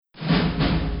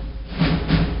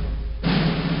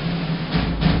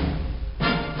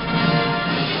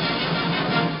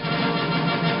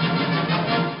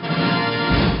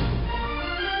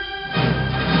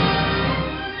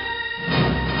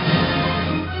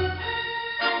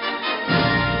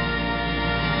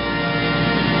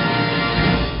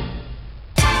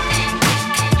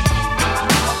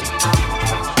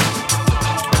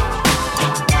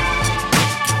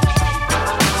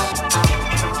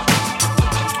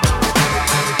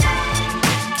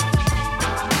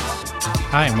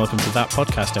Hi, and welcome to That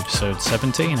Podcast, episode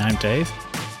 17. I'm Dave.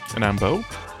 And I'm Beau.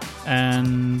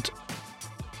 And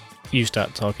you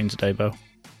start talking today, Beau.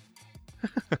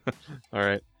 All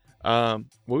right. Well,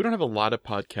 we don't have a lot of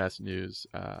podcast news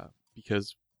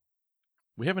because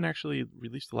we haven't actually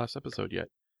released the last episode yet.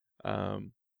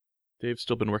 Dave's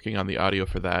still been working on the audio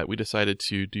for that. We decided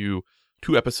to do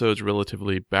 2 episodes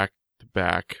relatively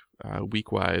back-to-back,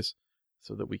 week-wise,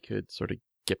 so that we could sort of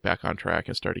get back on track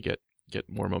and start to get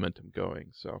more momentum going.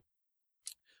 So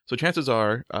chances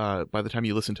are, by the time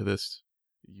you listen to this,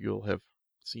 you'll have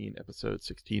seen episode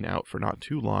 16 out for not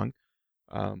too long.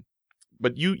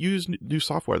 But you use new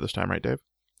software this time, right, Dave?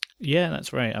 Yeah,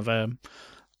 that's right. I've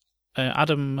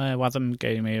Adam Watham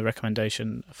gave me a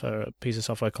recommendation for a piece of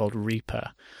software called Reaper.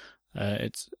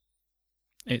 It's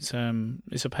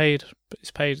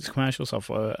commercial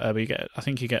software, but I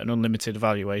think you get an unlimited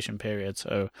evaluation period.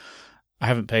 So I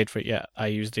haven't paid for it yet. I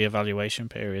used the evaluation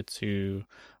period to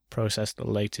process the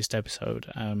latest episode.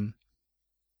 And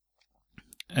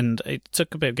it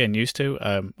took a bit of getting used to.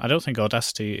 I don't think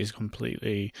Audacity is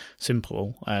completely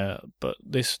simple, but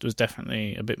this was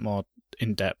definitely a bit more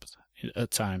in-depth at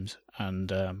times.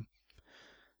 And a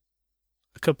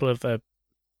couple of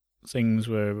things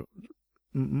were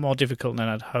more difficult than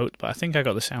I'd hoped, but I think I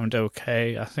got the sound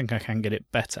okay. I think I can get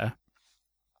it better.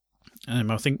 I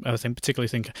particularly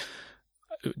think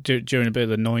during a bit of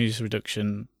the noise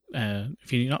reduction,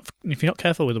 if you're not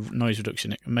careful with the noise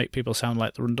reduction, it can make people sound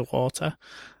like they're underwater,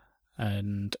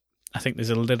 and I think there's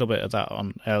a little bit of that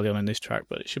on early on in this track,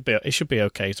 but it should be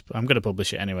okay. I'm going to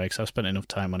publish it anyway because I've spent enough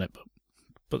time on it,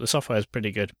 but the software is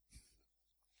pretty good.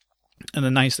 And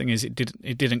the nice thing is it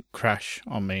didn't crash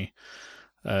on me,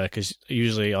 because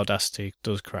usually Audacity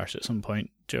does crash at some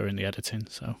point during the editing.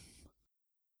 So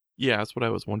yeah, that's what I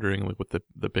was wondering, like what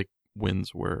the big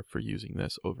wins were for using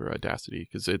this over Audacity,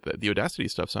 because the Audacity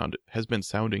stuff has been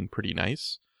sounding pretty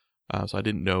nice. So I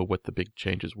didn't know what the big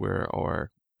changes were,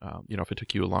 or if it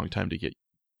took you a long time to get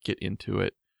into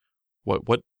it.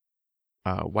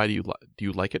 Why do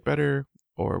you like it better,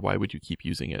 or why would you keep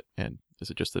using it? And is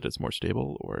it just that it's more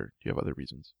stable, or do you have other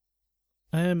reasons?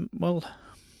 Well,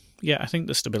 yeah, I think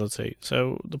the stability.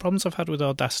 So the problems I've had with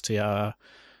Audacity are,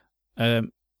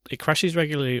 it crashes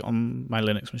regularly on my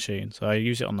Linux machine, so I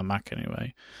use it on the Mac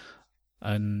anyway.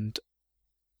 And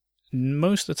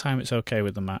most of the time it's okay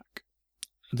with the Mac.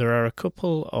 There are a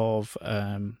couple of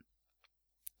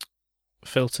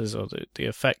filters or the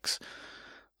effects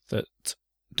that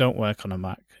don't work on a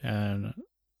Mac. And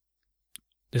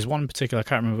there's one in particular, I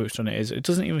can't remember which one it is. It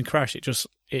doesn't even crash.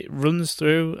 It runs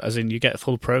through, as in you get a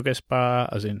full progress bar,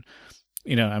 as in,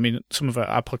 some of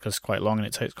our podcast is quite long and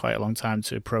it takes quite a long time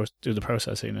to do the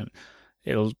processing, and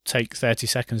it'll take 30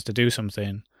 seconds to do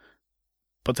something,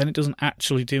 but then it doesn't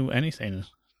actually do anything.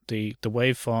 The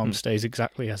waveform stays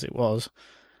exactly as it was,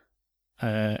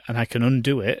 and I can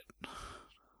undo it,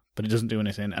 but it doesn't do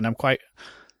anything. And I'm quite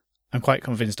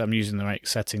convinced I'm using the right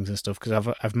settings and stuff, because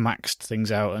I've maxed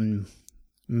things out and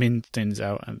min things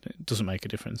out, and it doesn't make a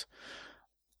difference.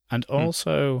 And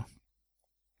also,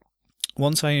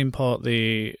 once I import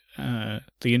the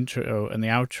intro and the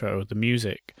outro, the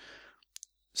music,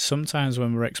 sometimes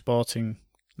when we're exporting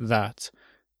that,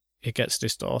 it gets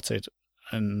distorted,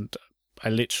 and I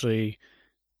literally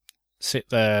sit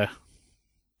there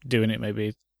doing it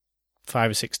maybe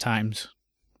 5 or 6 times,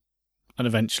 and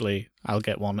eventually I'll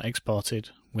get one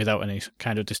exported without any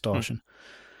kind of distortion.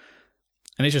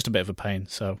 And it's just a bit of a pain,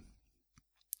 so...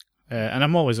 and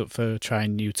I'm always up for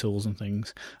trying new tools and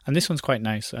things. And this one's quite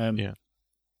nice. Yeah.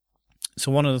 So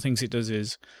one of the things it does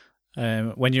is,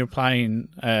 when you're applying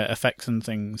effects and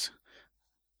things,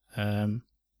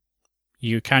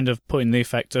 you kind of putting the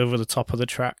effect over the top of the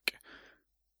track.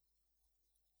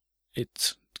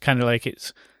 It's kind of like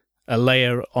it's a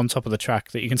layer on top of the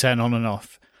track that you can turn on and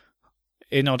off.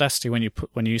 In Audacity,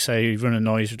 when you say you run a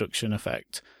noise reduction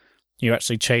effect, you're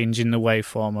actually changing the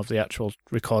waveform of the actual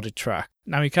recorded track.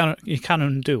 Now you can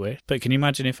undo it, but can you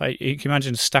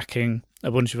imagine stacking a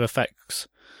bunch of effects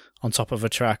on top of a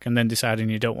track and then deciding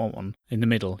you don't want one in the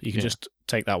middle? You can just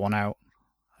take that one out,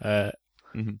 and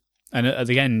at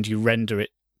the end you render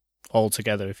it all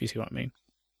together, if you see what I mean.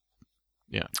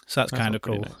 Yeah, so that's kind of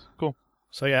cool. Nice. Cool.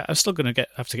 So yeah, I'm still gonna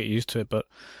have to get used to it, but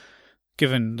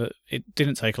given that it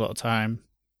didn't take a lot of time,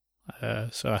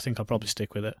 so I think I'll probably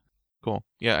stick with it. Cool.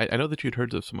 Yeah, I know that you'd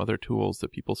heard of some other tools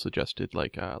that people suggested,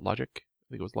 like Logic. I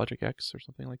think it was Logic X or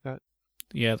something like that.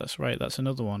 Yeah, that's right. That's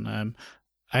another one.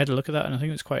 I had a look at that, and I think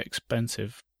it was quite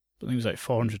expensive. I think it was like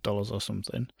 $400 or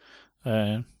something.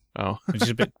 Which is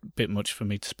a bit much for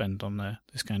me to spend on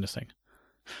this kind of thing.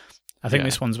 I think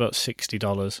this one's about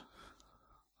 $60.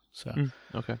 So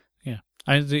okay. Yeah.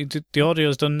 The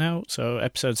audio's done now, so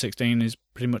episode 16 is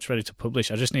pretty much ready to publish.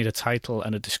 I just need a title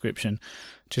and a description,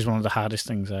 which is one of the hardest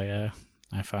things I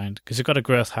find, because I've got to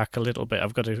growth hack a little bit.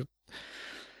 We've got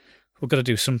to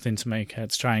do something to make to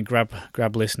try and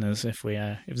grab listeners. If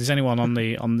there's anyone on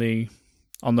the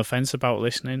fence about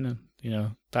listening,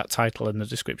 that title and the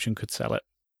description could sell it.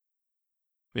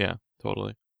 Yeah,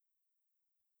 totally.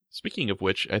 Speaking of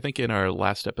which, I think in our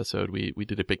last episode we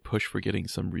did a big push for getting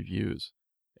some reviews.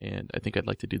 And I think I'd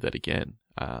like to do that again.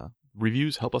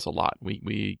 Reviews help us a lot.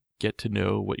 We get to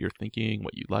know what you're thinking,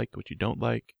 what you like, what you don't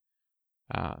like.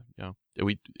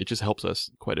 It just helps us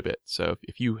quite a bit. So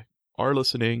if you are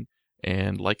listening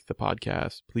and like the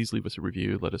podcast, please leave us a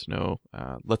review. Let us know.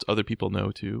 Let other people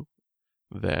know too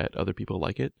that other people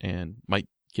like it and might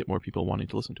get more people wanting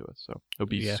to listen to us. So it would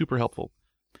be super helpful.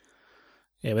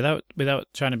 Yeah, without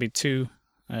trying to be too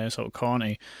sort of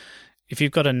corny. If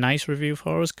you've got a nice review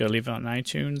for us, go leave it on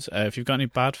iTunes. If you've got any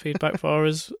bad feedback for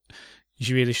us,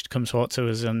 you really should come talk to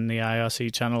us on the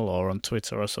IRC channel or on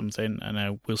Twitter or something,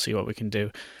 and we'll see what we can do.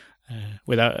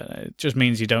 It just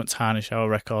means you don't tarnish our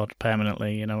record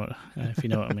permanently, if you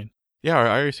know what I mean. Yeah, our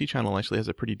IRC channel actually has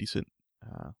a pretty decent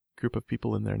group of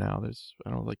people in there now. There's, I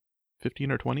don't know, like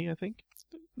 15 or 20, I think.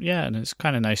 Yeah, and it's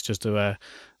kind of nice just to,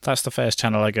 that's the first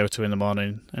channel I go to in the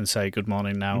morning and say good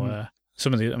morning now. Mm-hmm.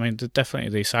 Some of definitely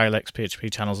the Silex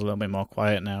PHP channel's a little bit more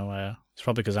quiet now. It's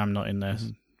probably because I'm not in there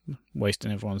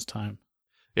wasting everyone's time.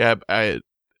 Yeah, I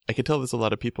can tell there's a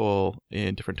lot of people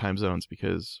in different time zones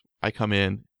because I come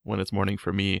in when it's morning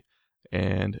for me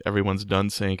and everyone's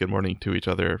done saying good morning to each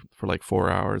other for like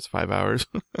 4 hours, 5 hours.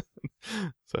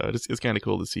 So it's kind of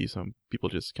cool to see some people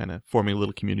just kind of forming a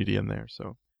little community in there.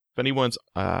 So if anyone's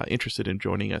interested in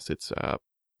joining us, it's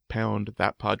pound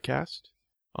that podcast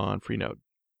on Freenode.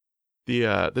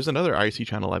 There's another IRC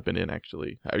channel I've been in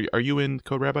actually. Are you in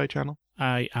Code Rabbi channel?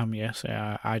 I am, yes.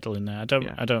 I idle in there.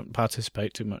 I don't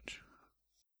participate too much.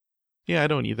 Yeah, I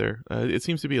don't either. It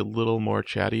seems to be a little more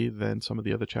chatty than some of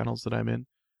the other channels that I'm in,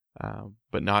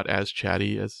 but not as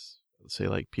chatty as, say,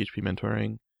 like PHP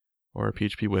Mentoring or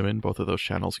PHP Women. Both of those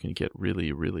channels can get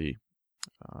really, really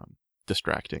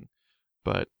distracting.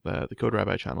 But the Code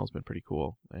Rabbi channel has been pretty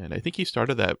cool, and I think he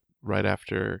started that right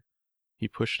after he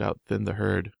pushed out Thin the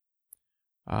Herd.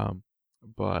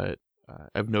 But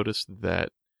I've noticed that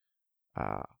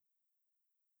I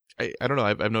don't know.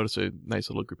 I've noticed a nice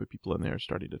little group of people in there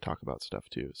starting to talk about stuff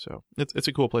too. So it's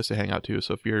a cool place to hang out too.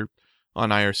 So if you're on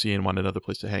IRC and want another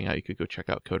place to hang out, you could go check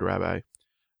out Code Rabbi.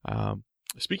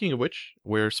 Speaking of which,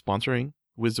 we're sponsoring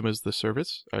Wisdom as a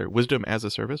Service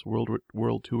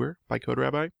World Tour by Code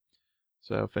Rabbi.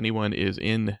 So if anyone is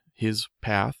in his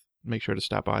path, make sure to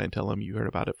stop by and tell him you heard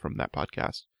about it from that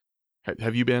podcast.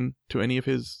 Have you been to any of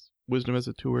his Wisdom as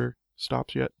a Tour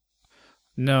stops yet?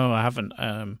 No, I haven't.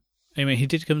 He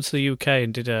did come to the UK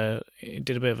and did a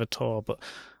bit of a tour, but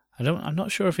I'm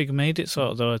not sure if he made it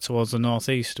sort of though towards the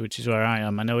northeast, which is where I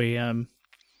am. I know he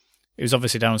was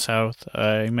obviously down south.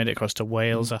 He made it across to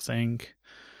Wales, I think,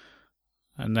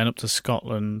 and then up to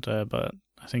Scotland. But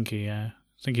I think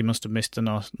he must have missed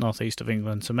the northeast of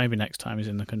England. So maybe next time he's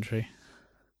in the country.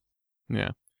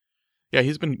 Yeah. Yeah,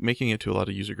 he's been making it to a lot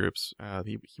of user groups.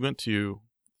 He went to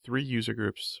 3 user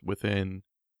groups within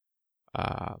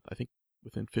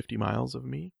 50 miles of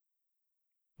me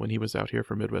when he was out here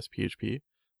for Midwest PHP.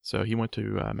 So he went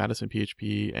to Madison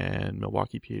PHP and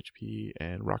Milwaukee PHP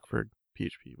and Rockford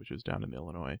PHP, which is down in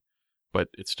Illinois. But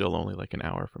it's still only like an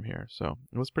hour from here. So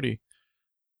it's pretty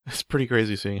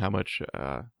crazy seeing how much,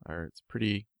 it's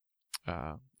pretty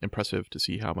impressive to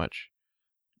see how much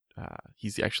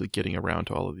he's actually getting around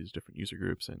to all of these different user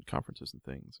groups and conferences and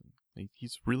things. And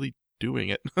he's really doing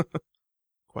it.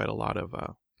 Quite a lot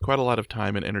of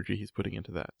time and energy he's putting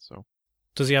into that. So,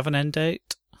 does he have an end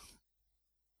date?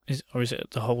 Or is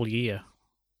it the whole year?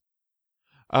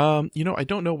 I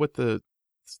don't know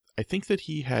I think that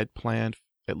he had planned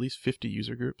at least 50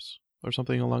 user groups or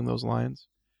something along those lines.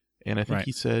 And I think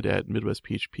he said at Midwest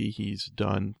PHP he's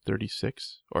done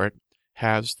 36 or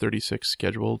has 36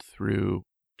 scheduled through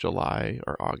July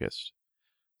or August.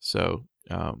 So,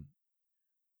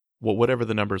 whatever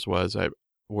the numbers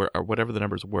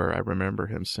were, I remember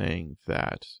him saying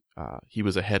that he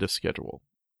was ahead of schedule,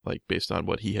 like based on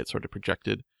what he had sort of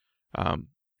projected.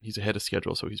 He's ahead of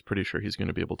schedule, so he's pretty sure he's going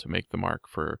to be able to make the mark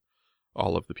for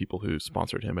all of the people who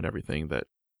sponsored him and everything that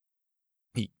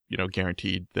he,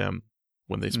 guaranteed them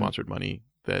when they sponsored money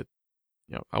that,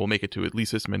 I will make it to at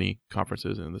least this many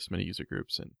conferences and this many user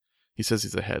groups. And he says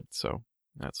he's ahead, so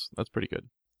that's pretty good.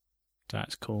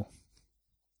 That's cool.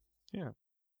 Yeah.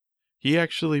 He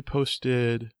actually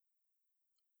posted,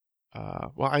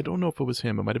 I don't know if it was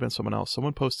him. It might have been someone else.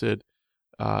 Someone posted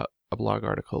a blog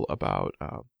article about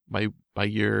my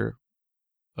year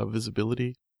of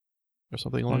visibility or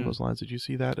something along those lines. Did you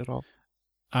see that at all?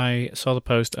 I saw the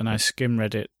post and I skim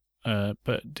read it,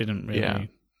 but didn't really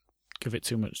give it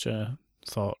too much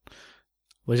thought.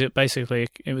 Was it basically?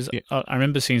 It was. Yeah. I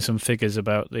remember seeing some figures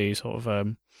about the sort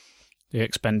of the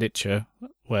expenditure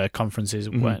where conferences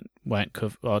weren't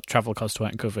covered, or travel costs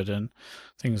weren't covered, and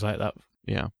things like that.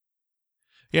 Yeah.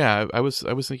 I was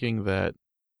thinking that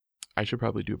I should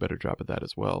probably do a better job at that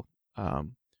as well.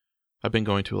 I've been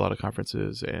going to a lot of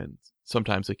conferences, and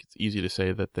sometimes it's easy to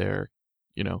say that they're,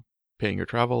 paying your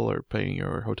travel or paying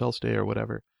your hotel stay or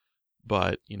whatever,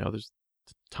 but there's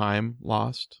time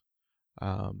lost,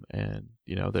 and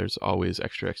there's always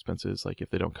extra expenses, like if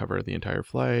they don't cover the entire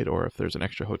flight or if there's an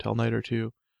extra hotel night or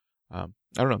two. I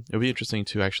don't know. It'll be interesting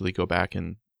to actually go back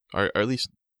and, or at least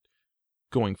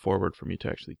going forward, for me to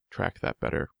actually track that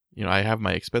better. I have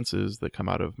my expenses that come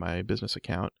out of my business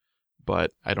account,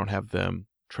 but I don't have them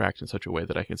tracked in such a way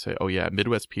that I can say, oh yeah,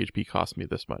 Midwest PHP cost me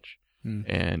this much,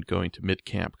 and going to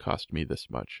mid-camp cost me this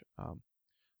much.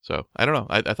 So I don't know.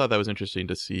 I thought that was interesting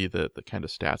to see the kind of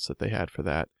stats that they had for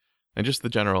that, and just the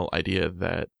general idea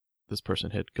that this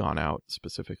person had gone out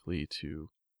specifically to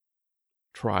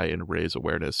try and raise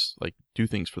awareness, like do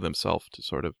things for themselves to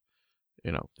sort of,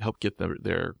 help get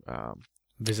their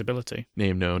visibility,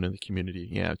 name known in the community.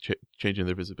 Yeah, changing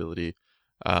their visibility.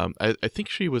 I think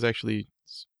she was actually,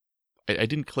 I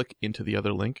didn't click into the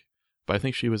other link, but I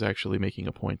think she was actually making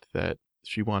a point that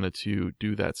she wanted to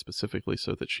do that specifically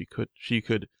so that she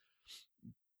could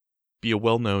be a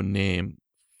well-known name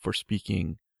for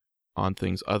speaking on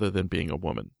things other than being a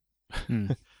woman.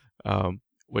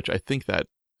 Which I think that,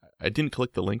 I didn't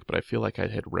click the link, but I feel like I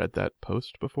had read that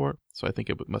post before, so I think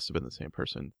it must have been the same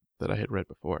person that I had read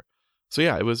before. So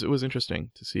yeah, it was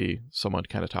interesting to see someone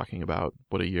kind of talking about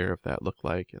what a year of that looked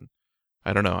like, and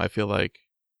I don't know, I feel like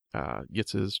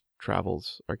Yitz's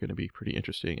travels are going to be pretty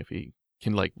interesting if he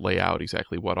can like lay out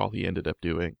exactly what all he ended up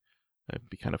doing. It'd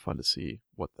be kind of fun to see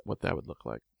what that would look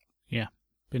like. Yeah,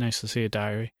 be nice to see a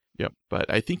diary. Yep, but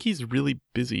I think he's really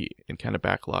busy and kind of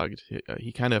backlogged.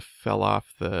 He kind of fell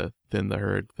off the thin the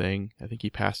herd thing. I think he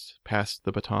passed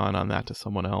the baton on that to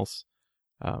someone else.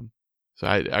 So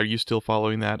are you still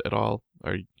following that at all?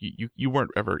 Or you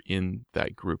weren't ever in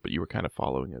that group, but you were kind of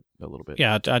following it a little bit?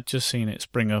 Yeah, I'd just seen it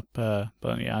spring up, but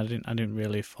yeah, I didn't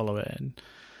really follow it. And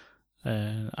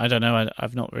I don't know.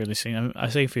 I've not really seen. I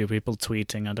see a few people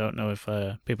tweeting. I don't know if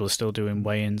people are still doing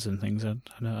weigh-ins and things.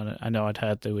 I know I'd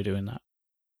heard they were doing that.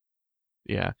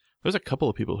 Yeah, there's a couple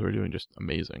of people who are doing just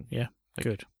amazing. Yeah,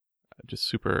 good. Just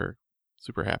super,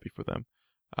 super happy for them,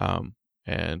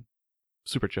 and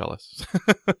super jealous.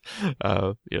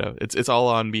 It's all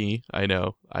on me. I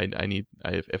know.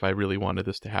 If I really wanted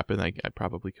this to happen, I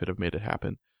probably could have made it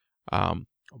happen.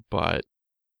 But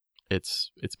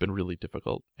it's been really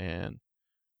difficult, and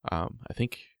I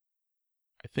think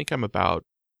I'm about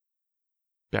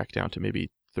back down to maybe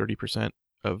 30%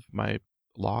 of my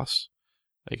loss.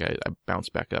 Like I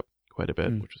bounced back up quite a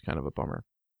bit, which was kind of a bummer.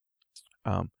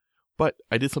 But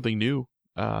I did something new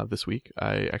this week.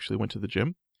 I actually went to the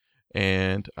gym,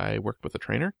 and I worked with a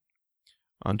trainer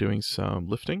on doing some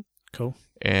lifting. Cool.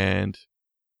 And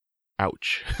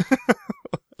ouch.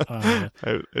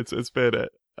 It's been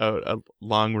a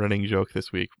long running joke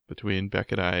this week between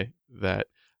Beck and I that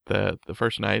the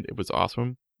first night it was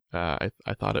awesome. I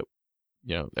thought it,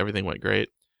 everything went great.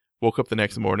 Woke up the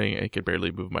next morning and could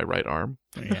barely move my right arm.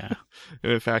 Yeah.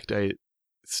 And in fact, I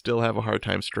still have a hard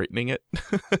time straightening it.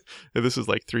 And this is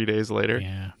like 3 days later.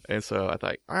 Yeah. And so I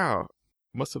thought, wow,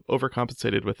 must have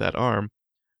overcompensated with that arm.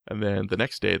 And then the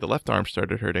next day, the left arm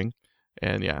started hurting.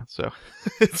 And yeah, so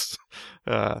it's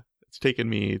taken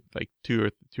me like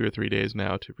 2 or 3 days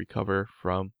now to recover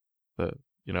from a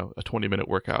 20-minute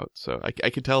workout. So I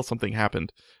could tell something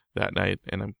happened that night,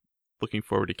 and I'm looking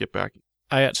forward to get back.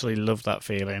 I actually love that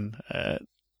feeling. I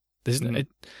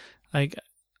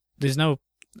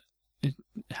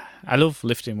love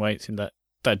lifting weights in that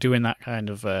doing that kind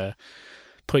of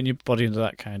putting your body under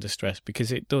that kind of stress,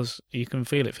 because you can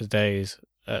feel it for days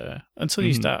until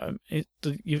you start.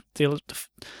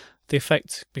 The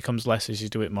effect becomes less as you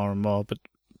do it more and more. But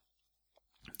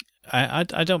I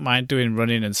don't mind doing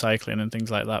running and cycling and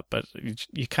things like that, but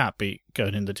you can't be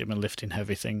going in the gym and lifting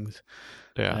heavy things.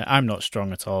 Yeah, I'm not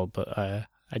strong at all, but I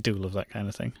do love that kind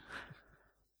of thing.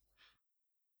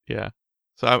 Yeah,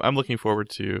 so I'm looking forward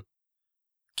to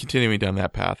continuing down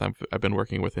that path. I've been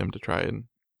working with him to try and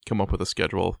come up with a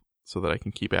schedule so that I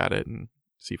can keep at it and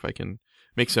see if I can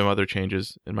make some other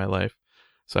changes in my life.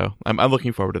 So I'm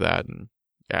looking forward to that. And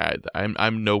yeah,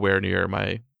 I'm nowhere near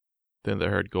my thin the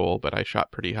herd goal, but I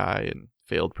shot pretty high and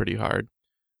failed pretty hard.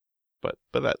 But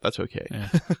that's okay.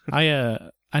 Yeah.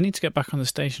 I need to get back on the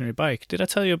stationary bike. Did I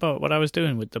tell you about what I was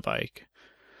doing with the bike?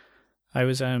 I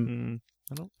was I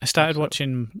started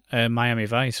watching Miami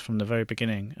Vice from the very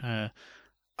beginning.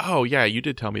 Oh yeah, you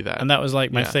did tell me that. And that was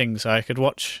like my thing, so I could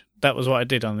watch. That was what I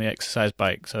did on the exercise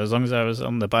bike. So as long as I was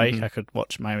on the bike, I could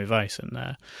watch Miami Vice, and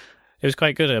it was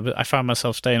quite good. I found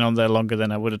myself staying on there longer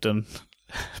than I would have done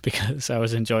because I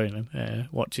was enjoying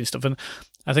watching stuff. And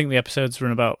I think the episodes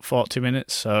run about 40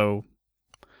 minutes, so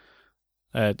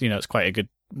it's quite a good.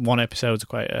 One episode's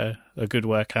quite a good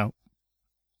workout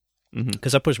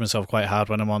because I push myself quite hard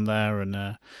when I'm on there,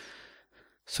 and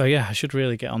so yeah, I should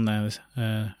really get on there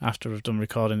after I've done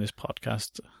recording this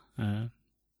podcast. Nice.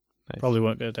 Probably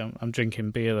won't go down. I'm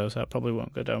drinking beer though, so I probably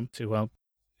won't go down too well.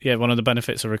 Yeah, one of the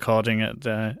benefits of recording at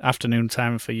afternoon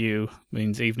time for you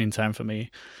means evening time for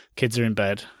me. Kids are in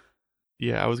bed.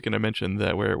 Yeah, I was going to mention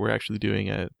that we're actually doing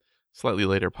a slightly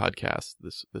later podcast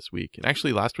this week, and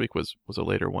actually last week was a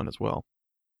later one as well.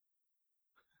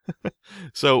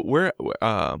 So we're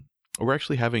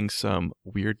actually having some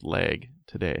weird lag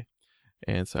today,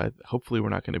 and so hopefully we're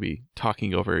not going to be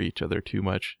talking over each other too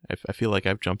much. I feel like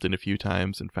I've jumped in a few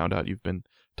times and found out you've been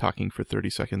talking for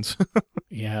 30 seconds.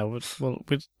 Yeah, we'll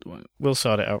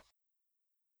sort it out.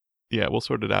 Yeah, we'll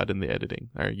sort it out in the editing.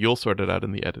 Or you'll sort it out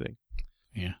in the editing.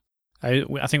 Yeah,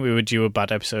 I think we would do a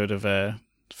bad episode of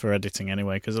for editing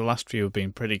anyway, because the last few have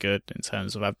been pretty good in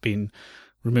terms of I've been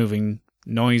removing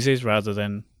noises rather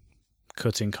than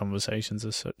cutting conversations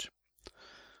as such.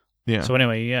 Yeah. So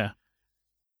anyway, yeah.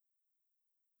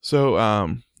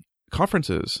 So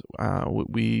conferences,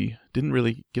 we didn't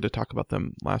really get to talk about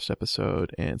them last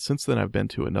episode, and since then I've been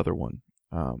to another one.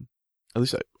 At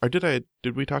least,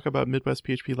 did we talk about Midwest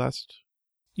PHP last?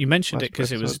 You mentioned it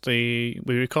because it was we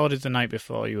recorded the night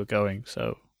before you were going,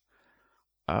 so.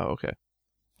 Oh, okay.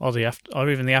 Or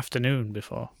even the afternoon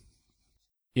before.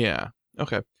 Yeah.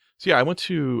 Okay. So yeah, I went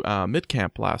to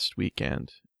MidCamp last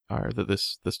weekend, or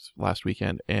this last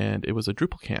weekend, and it was a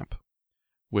Drupal camp,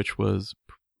 which was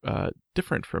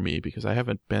different for me because I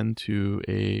haven't been to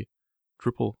a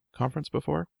Drupal conference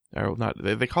before. Or not,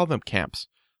 they call them camps,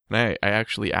 and I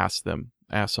actually asked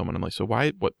someone, I'm like, so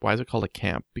why is it called a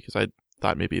camp? Because I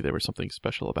thought maybe there was something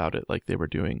special about it, like they were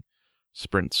doing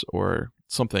sprints or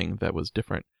something that was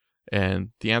different. And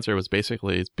the answer was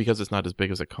basically it's because it's not as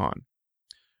big as a con.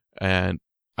 And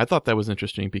I thought that was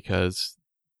interesting because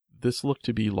this looked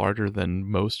to be larger than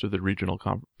most of the regional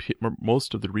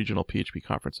PHP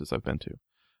conferences I've been to.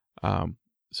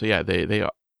 So yeah, they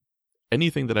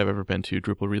anything that I've ever been to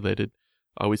Drupal related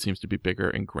always seems to be bigger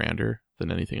and grander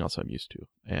than anything else I'm used to.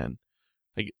 And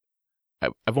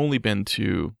I've only been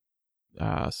to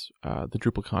the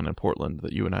DrupalCon in Portland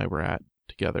that you and I were at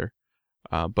together,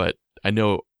 but I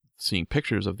know seeing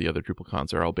pictures of the other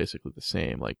DrupalCons are all basically the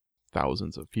same, like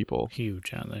thousands of people.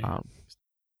 Huge, aren't they?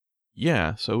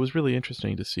 Yeah, so it was really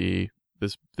interesting to see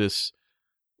this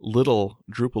little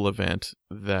Drupal event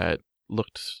that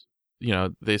looked,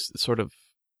 they sort of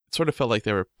felt like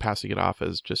they were passing it off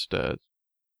as just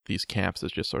these camps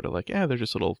as just sort of like, they're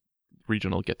just little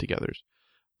regional get-togethers,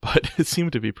 but it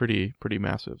seemed to be pretty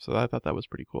massive. So I thought that was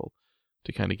pretty cool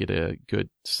to kind of get a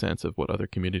good sense of what other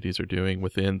communities are doing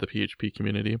within the PHP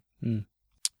community.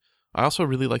 I also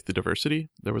really like the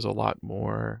diversity. There was a lot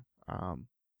more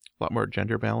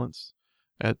gender balance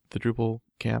at the Drupal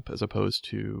camp as opposed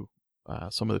to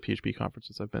some of the PHP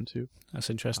conferences I've been to. That's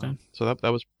interesting. So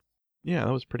that was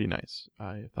pretty nice.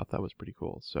 I thought that was pretty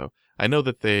cool. So I know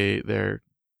that their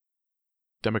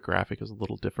demographic is a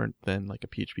little different than like a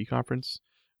PHP conference.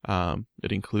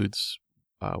 It includes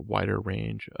a wider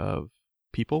range of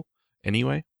people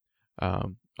anyway. A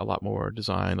lot more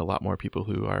design, a lot more people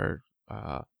who are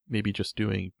maybe just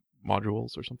doing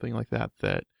modules or something like that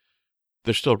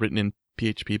they're still written in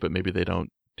PHP, but maybe they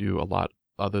don't do a lot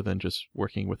other than just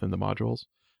working within the modules.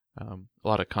 A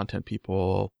lot of content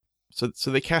people. So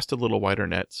they cast a little wider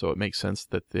net, so it makes sense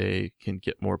that they can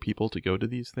get more people to go to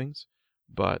these things.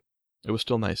 But it was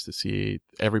still nice to see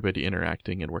everybody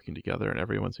interacting and working together, and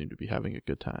everyone seemed to be having a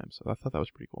good time. So I thought that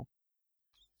was pretty cool.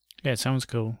 Yeah, it sounds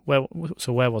cool. Where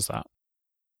was that?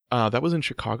 That was in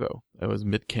Chicago. It was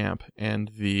mid-camp, and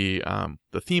the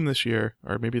theme this year,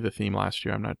 or maybe the theme last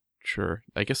year, I'm not sure.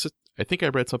 I think I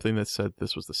read something that said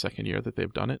this was the second year that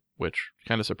they've done it, which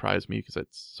kind of surprised me because it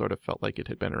sort of felt like it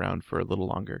had been around for a little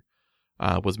longer.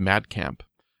 Was Mad Camp,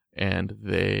 and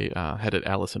they had an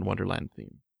Alice in Wonderland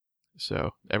theme.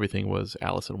 So everything was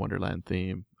Alice in Wonderland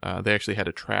theme. They actually had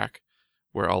a track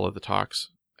where all of the talks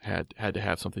had to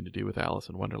have something to do with Alice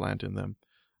in Wonderland in them.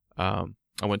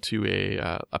 I went to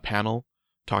a panel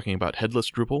talking about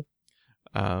headless Drupal,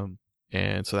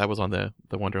 And so that was on the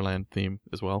Wonderland theme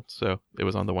as well. So it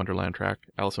was on the Wonderland track,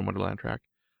 Alice in Wonderland track.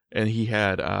 And he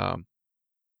had a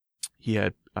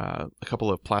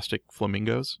couple of plastic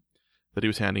flamingos that he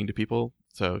was handing to people.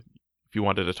 So if you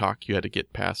wanted to talk, you had to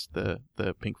get past the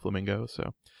pink flamingo.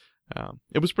 So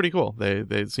it was pretty cool.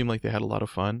 They seemed like they had a lot of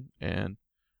fun. And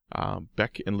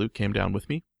Beck and Luke came down with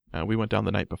me. We went down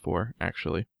the night before,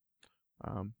 actually.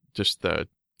 Just the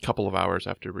couple of hours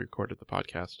after we recorded the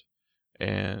podcast.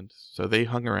 And so they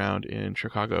hung around in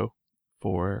Chicago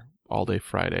for all day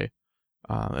Friday.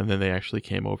 And then they actually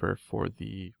came over for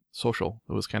the social.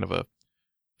 It was kind of a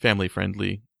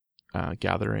family-friendly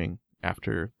gathering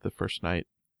after the first night.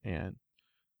 And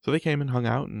so they came and hung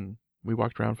out, and we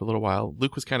walked around for a little while.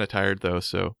 Luke was kind of tired, though,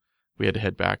 so we had to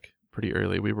head back pretty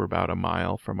early. We were about a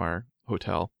mile from our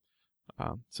hotel.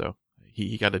 So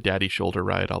he got a daddy shoulder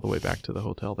ride all the way back to the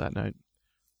hotel that night.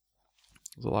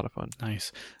 It was a lot of fun.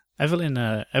 Nice.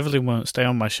 Evelyn won't stay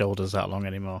on my shoulders that long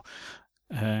anymore.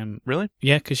 Really?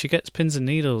 Yeah, because she gets pins and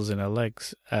needles in her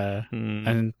legs.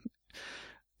 And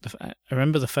I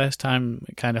remember the first time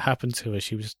it kind of happened to her,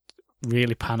 she was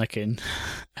really panicking.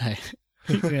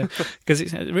 Because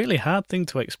it's a really hard thing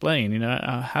to explain. You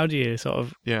know, how do you sort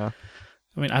of... Yeah.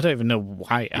 I mean, I don't even know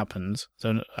why it happens,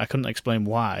 so I couldn't explain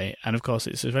why. And of course,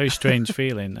 it's a very strange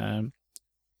feeling.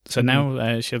 So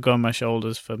now she'll go on my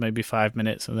shoulders for maybe 5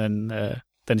 minutes, and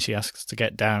then she asks to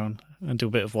get down and do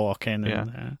a bit of walking.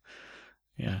 And,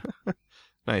 yeah.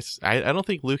 Nice. I don't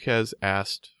think Luke has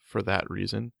asked for that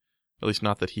reason, at least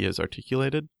not that he has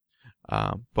articulated.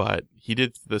 But he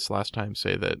did this last time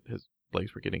say that his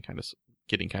legs were getting kind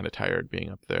of tired being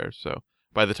up there. So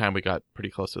by the time we got pretty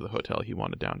close to the hotel, he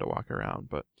wanted down to walk around.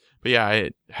 But yeah, I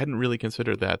hadn't really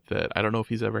considered that I don't know if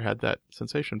he's ever had that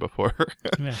sensation before.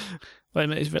 Yeah.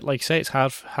 Well, it's like you say, it's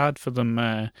hard for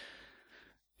them.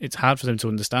 It's hard for them to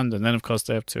understand, and then of course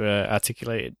they have to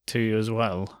articulate it to you as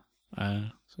well.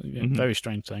 Very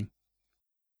strange thing.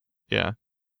 Yeah.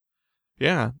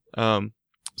 Yeah.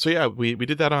 So yeah, we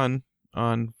did that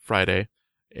on Friday,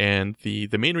 and the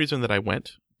main reason that I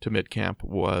went to mid-camp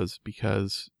was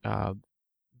because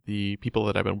the people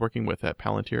that I've been working with at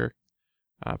Palantir,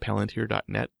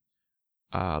 Palantir.net,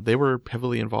 they were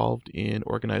heavily involved in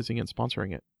organizing and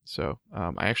sponsoring it. So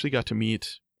I actually got to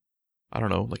meet, I don't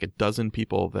know, like a dozen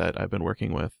people that I've been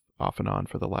working with off and on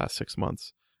for the last 6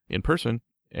 months in person.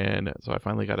 And so I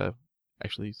finally got to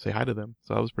actually say hi to them.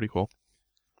 So that was pretty cool.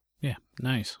 Yeah,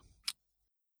 nice.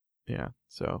 Yeah,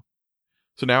 so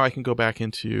now I can go back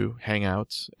into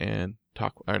Hangouts and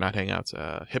talk, or not Hangouts,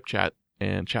 HipChat,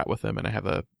 and chat with them. And I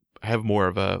have more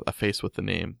of a face with the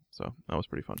name. So that was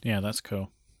pretty fun. Yeah, that's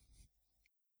cool.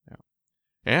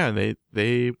 Yeah, and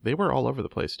they were all over the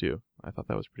place too. I thought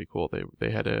that was pretty cool.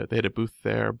 They had a booth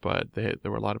there, but there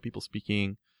were a lot of people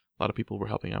speaking. A lot of people were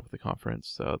helping out with the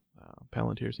conference. So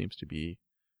Palantir seems to be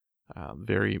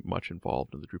very much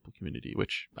involved in the Drupal community,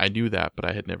 which I knew that, but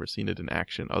I had never seen it in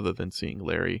action other than seeing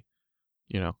Larry,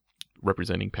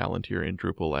 representing Palantir in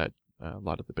Drupal at a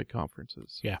lot of the big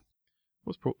conferences. Yeah,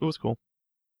 it was cool.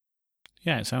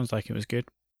 Yeah, it sounds like it was good.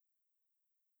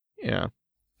 Yeah.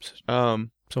 So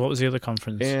what was the other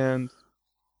conference? And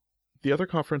the other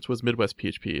conference was Midwest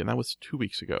PHP, and that was 2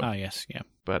 weeks ago. Oh, yes, yeah.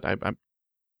 But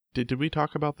did we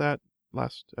talk about that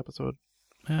last episode?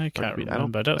 I can't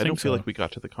remember. I don't feel like we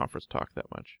got to the conference talk that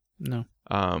much. No.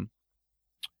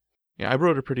 Yeah, I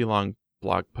wrote a pretty long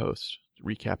blog post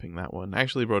recapping that one. I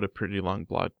actually wrote a pretty long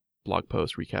blog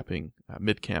post recapping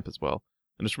MidCamp as well.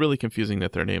 And it's really confusing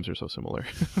that their names are so similar.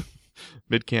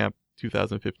 MidCamp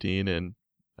 2015 and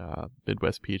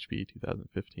Midwest PHP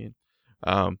 2015.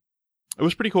 It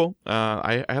was pretty cool.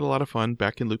 I had a lot of fun.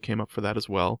 Beck and Luke came up for that as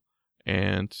well.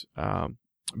 And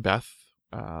Beth,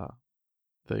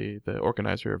 the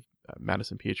organizer of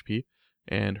Madison PHP,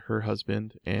 and her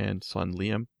husband and son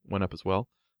Liam went up as well.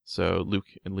 So Luke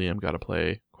and Liam got to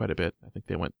play quite a bit. I think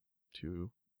they went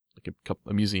to like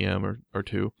a museum or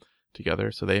two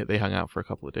together. So they hung out for a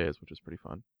couple of days, which was pretty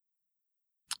fun.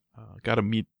 Got to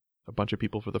meet a bunch of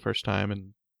people for the first time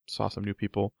and saw some new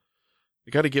people.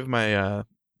 I got to give my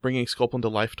bringing Sculpin to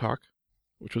life talk,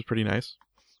 which was pretty nice.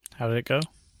 How did it go?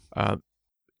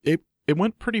 It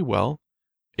went pretty well.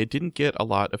 It didn't get a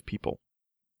lot of people.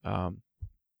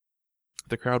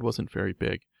 The crowd wasn't very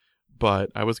big, but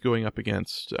I was going up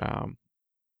against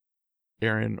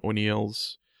Aaron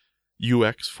O'Neill's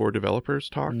UX for developers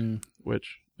talk,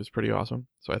 which is pretty awesome.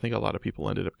 So I think a lot of people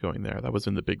ended up going there. That was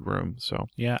in the big room. So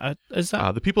yeah, is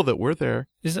that the people that were there?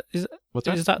 Is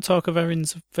that talk of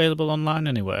Aaron's available online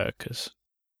anywhere? Because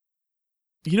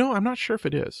I'm not sure if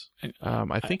it is.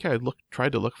 I think I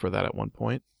tried to look for that at one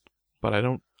point, but I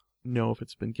don't know if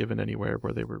it's been given anywhere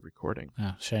where they were recording.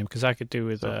 Ah, shame, because I could do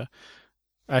with. So-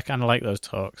 I kind of like those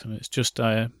talks, and it's just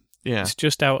Yeah. it's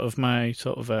just out of my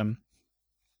sort of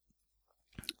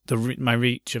my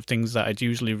reach of things that I'd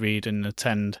usually read and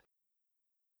attend.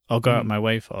 I'll go out my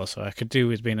way for, so I could do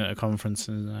with being at a conference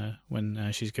and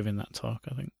when she's giving that talk,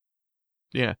 I think.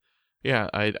 Yeah.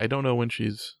 I don't know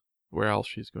where else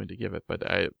she's going to give it, but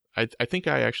I think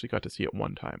I actually got to see it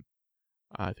one time.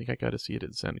 I think I got to see it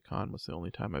at ZenCon. Was the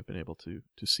only time I've been able to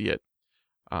see it.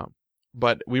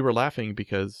 But we were laughing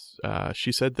because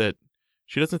she said that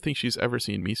she doesn't think she's ever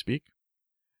seen me speak,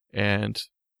 and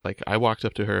like I walked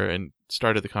up to her and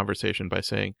started the conversation by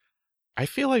saying, I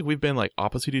feel like we've been like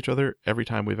opposite each other every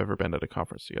time we've ever been at a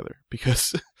conference together,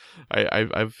 because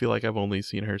I feel like I've only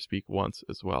seen her speak once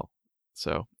as well.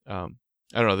 So I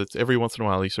don't know. That's every once in a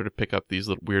while you sort of pick up these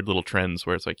weird little trends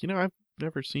where it's like, I've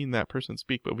never seen that person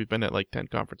speak, but we've been at like 10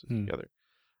 conferences together,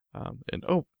 and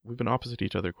we've been opposite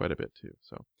each other quite a bit too.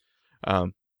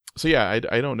 So yeah,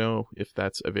 I don't know if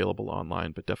that's available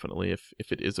online, but definitely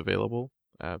if it is available,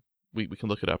 we can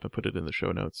look it up and put it in the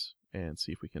show notes and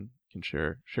see if we can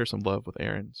share some love with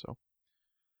Aaron. So,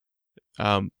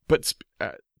 but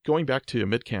going back to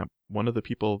MidCamp, one of the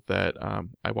people that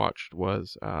I watched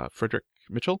was Frederick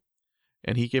Mitchell,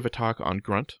 and he gave a talk on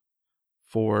Grunt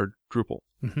for Drupal,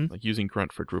 like using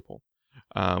Grunt for Drupal,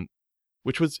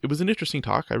 which was an interesting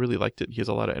talk. I really liked it. He has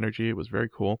a lot of energy. It was very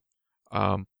cool.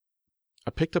 I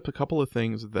picked up a couple of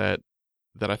things that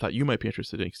I thought you might be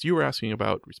interested in, because you were asking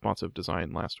about responsive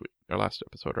design last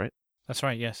episode, right? That's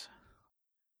right, yes.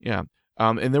 Yeah.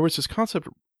 And there was this concept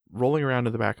rolling around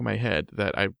in the back of my head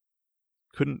that I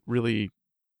couldn't really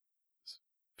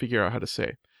figure out how to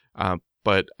say.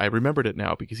 But I remembered it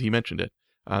now because he mentioned it.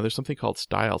 There's something called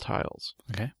style tiles.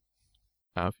 Okay.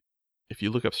 If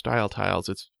you look up style tiles,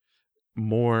 it's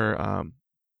more,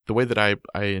 the way that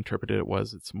I interpreted it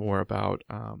was, it's more about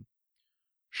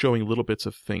showing little bits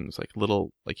of things,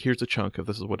 like here's a chunk of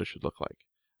this is what it should look like,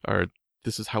 or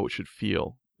this is how it should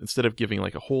feel. Instead of giving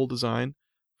like a whole design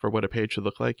for what a page should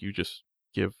look like, you just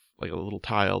give like a little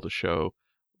tile to show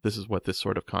this is what this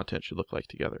sort of content should look like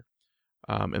together.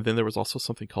 And then there was also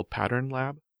something called Pattern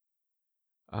Lab,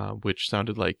 which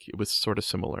sounded like it was sort of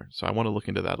similar. So I want to look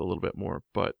into that a little bit more.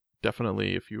 But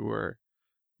definitely, if you're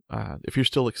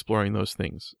still exploring those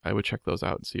things, I would check those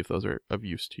out and see if those are of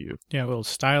use to you. Yeah, well,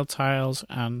 style tiles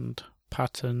and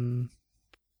pattern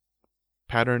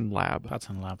lab.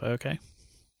 Pattern lab, okay.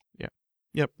 Yeah.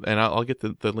 Yep. And I'll get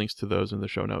the links to those in the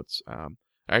show notes. I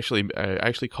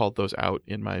actually called those out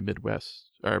in my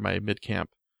MidCamp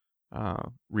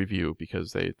review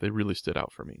because they really stood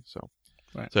out for me. So,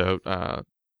 right. So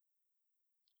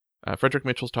Frederick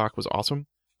Mitchell's talk was awesome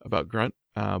about Grunt,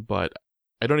 but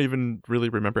I don't even really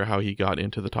remember how he got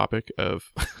into the topic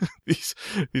of these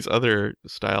other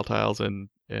style tiles and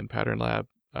Pattern Lab.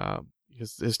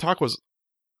 His talk was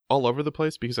all over the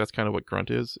place because that's kind of what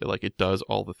Grunt is. It does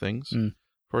all the things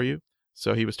for you.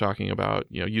 So he was talking about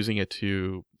using it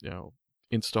to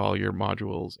install your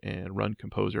modules and run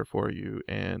Composer for you,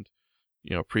 and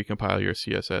precompile your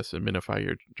CSS and minify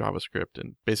your JavaScript,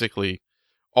 and basically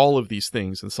all of these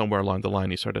things. And somewhere along the line,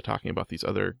 he started talking about these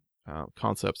other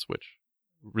concepts, which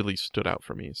really stood out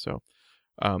for me. So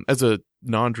as a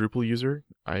non-Drupal user,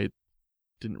 I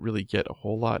didn't really get a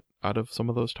whole lot out of some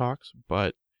of those talks,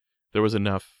 but there was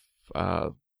enough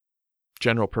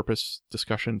general purpose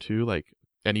discussion too. Like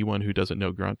anyone who doesn't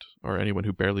know Grunt, or anyone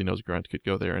who barely knows Grunt, could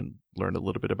go there and learn a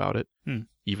little bit about it,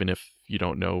 even if you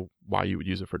don't know why you would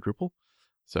use it for Drupal.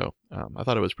 So I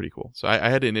thought it was pretty cool. So I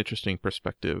had an interesting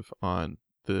perspective on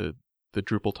the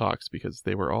Drupal talks, because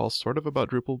they were all sort of about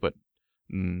Drupal, but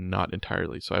not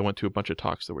entirely. So I went to a bunch of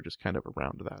talks that were just kind of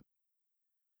around that.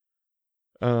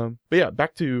 But yeah,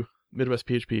 back to Midwest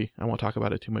PHP. I won't talk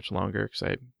about it too much longer,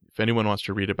 because if anyone wants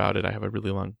to read about it, I have a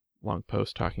really long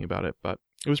post talking about it. But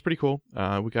it was pretty cool.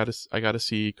 I got to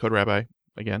see Code Rabbi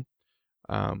again.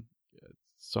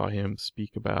 Saw him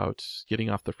speak about getting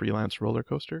off the freelance roller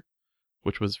coaster,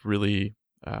 which was really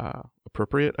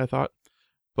appropriate, I thought.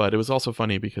 But it was also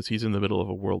funny because he's in the middle of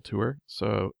a world tour,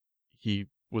 so he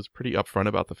was pretty upfront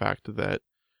about the fact that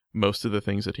most of the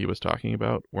things that he was talking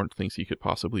about weren't things he could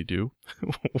possibly do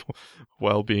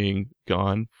while being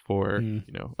gone for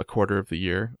a quarter of the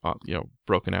year,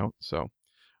 broken out. So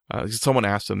someone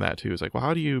asked him that too. It's like, well,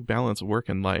 how do you balance work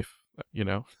and life?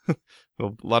 A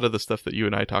lot of the stuff that you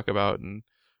and I talk about, and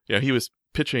he was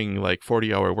pitching like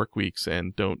 40-hour work weeks,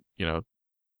 and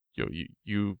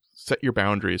you set your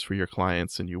boundaries for your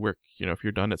clients, and you work, if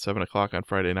you're done at 7:00 on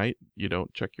Friday night, you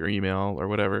don't check your email or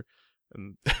whatever.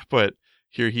 And, but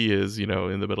here he is, in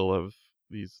the middle of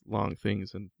these long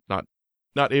things, and not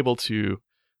not able to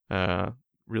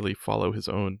really follow his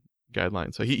own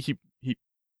guidelines. So he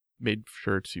made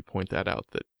sure to point that out,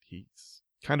 that he's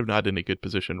kind of not in a good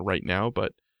position right now,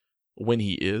 but when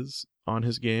he is on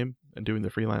his game and doing the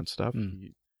freelance stuff,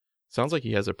 he sounds like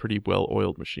he has a pretty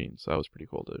well-oiled machine. So that was pretty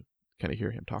cool to kind of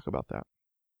hear him talk about that.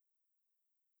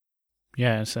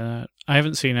 Yes, I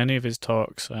haven't seen any of his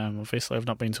talks. Obviously, I've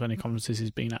not been to any conferences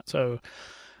he's been at,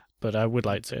 but I would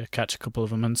like to catch a couple of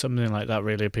them, and something like that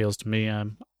really appeals to me.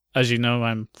 As you know,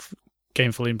 I'm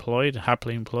gainfully employed,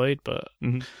 happily employed, but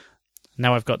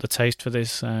now I've got the taste for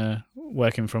this,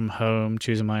 working from home,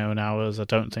 choosing my own hours. I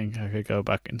don't think I could go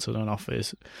back into an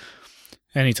office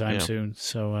anytime soon.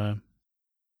 So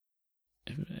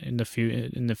in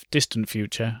the distant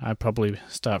future, I'd probably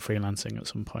start freelancing at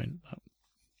some point.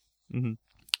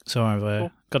 So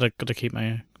I've got to keep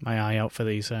my eye out for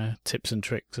these tips and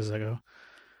tricks as I go.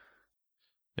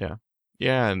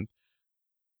 Yeah, and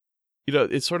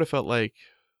it sort of felt like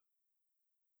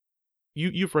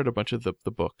you've read a bunch of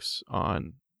the books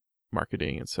on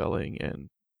marketing and selling and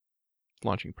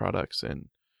launching products, and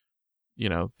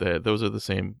those are the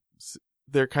same.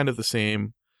 They're kind of the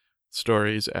same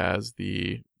stories as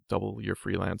the double your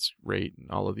freelance rate and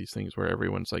all of these things, where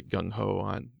everyone's like gung ho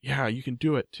on, yeah, you can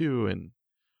do it too. And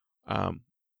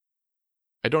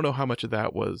I don't know how much of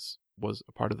that was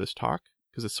a part of this talk,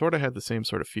 because it sort of had the same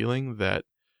sort of feeling that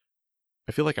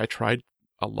I feel like I tried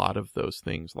a lot of those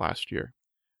things last year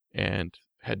and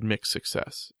had mixed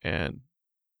success. And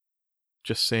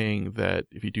just saying that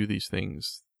if you do these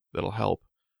things, that'll help.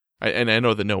 And I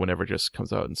know that no one ever just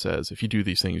comes out and says, if you do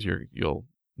these things, you'll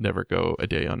never go a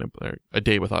day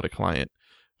without a client.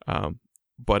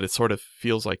 But it sort of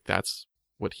feels like that's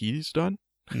what he's done.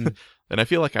 And I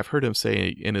feel like I've heard him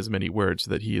say in as many words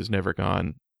that he has never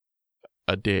gone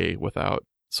a day without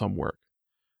some work,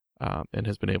 and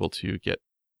has been able to get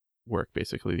work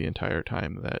basically the entire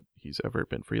time that he's ever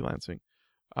been freelancing.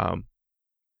 And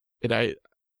I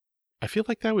feel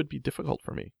like that would be difficult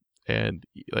for me. And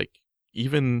like,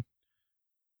 even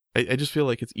I just feel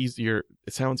like it's easier.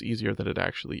 It sounds easier than it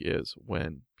actually is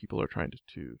when people are trying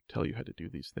to tell you how to do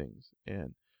these things.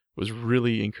 And it was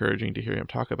really encouraging to hear him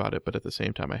talk about it. But at the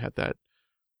same time, I had that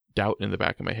doubt in the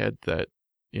back of my head that,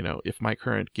 if my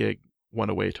current gig went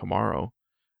away tomorrow,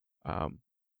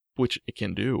 which it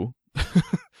can do,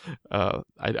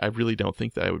 I really don't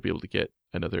think that I would be able to get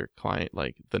another client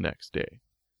like the next day.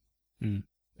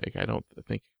 Like, I don't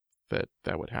think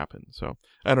that would happen. So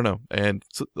I don't know. And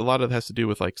a lot of it has to do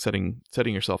with like setting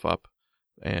yourself up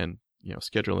and,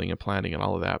 scheduling and planning and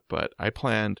all of that. But I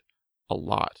planned a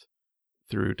lot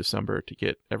through December to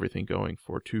get everything going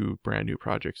for 2 brand new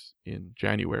projects in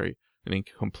January, and then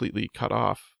completely cut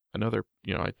off another,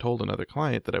 I told another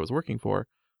client that I was working for,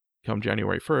 come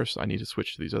January 1st, I need to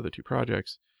switch to these other 2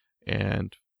 projects,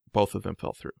 and both of them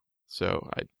fell through. So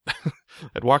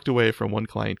I'd walked away from one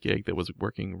client gig that was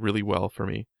working really well for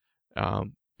me,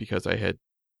 because I had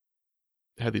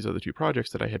these other 2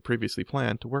 projects that I had previously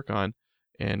planned to work on,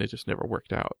 and it just never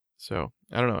worked out. So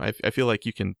I don't know. I feel like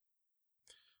you can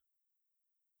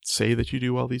say that you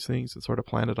do all these things and sort of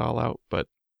plan it all out, but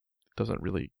it doesn't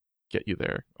really get you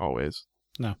there always.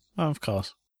 No, of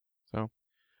course. So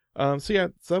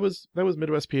that was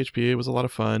Midwest PHP. It was a lot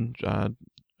of fun.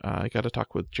 I got to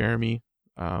talk with Jeremy,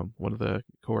 one of the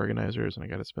co-organizers, and I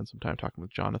got to spend some time talking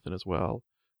with Jonathan as well.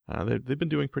 They've been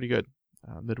doing pretty good.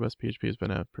 Midwest PHP has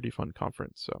been a pretty fun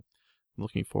conference, so I'm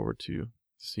looking forward to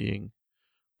seeing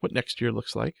what next year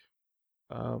looks like.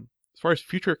 As far as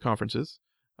future conferences,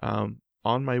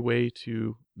 on my way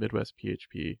to Midwest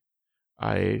PHP,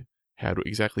 I had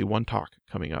exactly one talk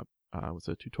coming up. It was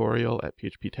a tutorial at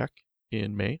PHP Tech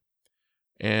in May.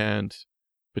 And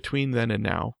between then and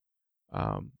now,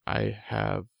 I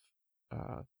have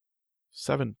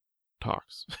 7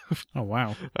 talks. Oh,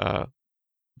 wow.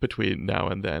 Between now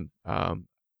and then.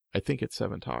 I think it's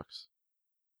 7 talks.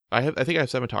 I think I have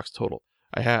 7 talks total.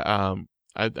 I'm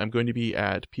going to be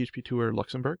at PHP Tour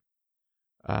Luxembourg.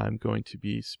 I'm going to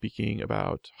be speaking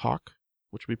about Hawk,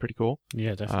 which would be pretty cool.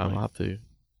 Yeah, definitely. I'll have to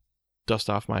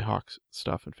dust off my Hawk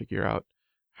stuff and figure out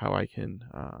how I can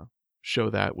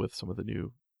show that with some of the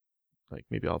new, like,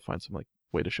 maybe I'll find some like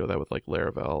way to show that with like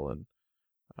Laravel, and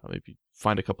maybe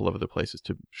find a couple of other places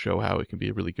to show how it can be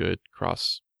a really good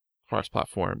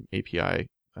cross-platform API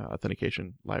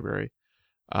authentication library.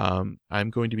 I'm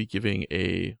going to be giving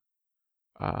a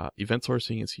event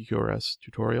sourcing and CQRS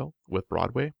tutorial with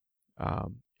Broadway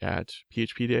at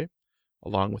PHP Day,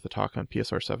 along with a talk on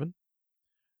PSR7.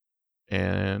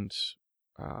 And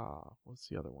what's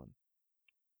the other one?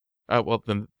 Well,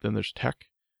 then there's Tech,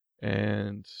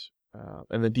 and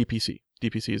then DPC.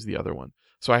 DPC is the other one.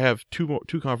 So I have two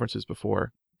conferences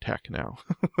before Tech now.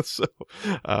 So,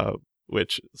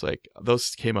 which is like, those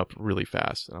came up really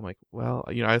fast. And I'm like, well,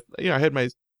 I had my,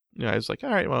 I was like, all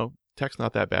right, well, Tech's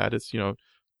not that bad. It's,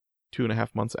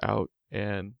 2.5 months out,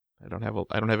 and I don't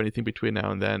have anything between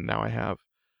now and then. Now I have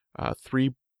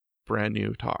 3 brand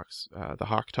new talks. The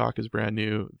Hawk talk is brand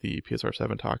new. The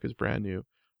PSR7 talk is brand new.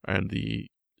 And the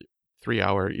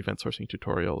 3-hour event sourcing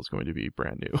tutorial is going to be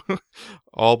brand new,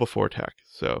 all before Tech.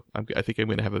 So I think I'm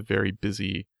going to have a very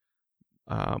busy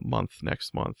month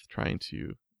next month trying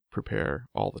to prepare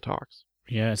all the talks.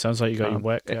 Yeah, it sounds like you got your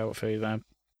work out for you then.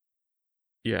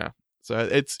 Yeah, so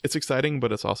it's exciting,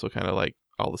 but it's also kind of like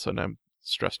all of a sudden I'm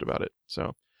stressed about it.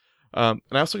 So, and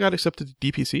I also got accepted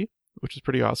to DPC, which is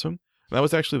pretty awesome. And that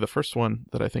was actually the first one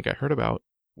that I think I heard about.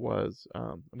 Was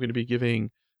I'm going to be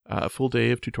giving a full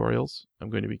day of tutorials. I'm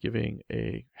going to be giving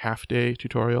a half-day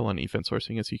tutorial on event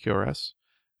sourcing and CQRS.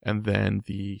 And then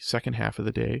the second half of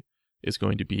the day is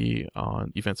going to be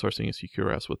on event sourcing and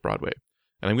CQRS with Broadway.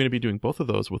 And I'm going to be doing both of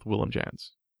those with Willem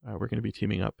Jans. We're going to be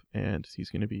teaming up, and he's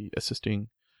going to be assisting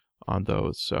on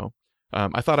those. So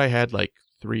I thought I had like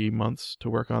 3 months to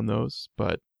work on those,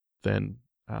 but then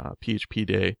PHP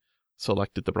Day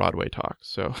selected the Broadway talk.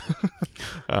 So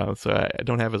so I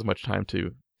don't have as much time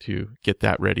to get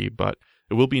that ready, but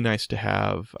it will be nice to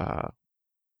have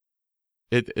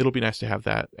it'll be nice to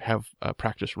have a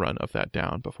practice run of that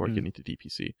down before getting to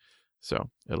DPC.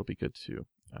 So it'll be good to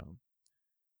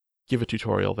give a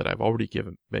tutorial that I've already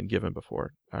been given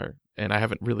before, and I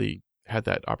haven't really had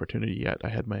that opportunity yet. I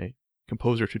had my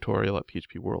Composer tutorial at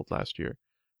PHP World last year,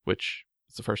 which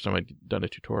is the first time I'd done a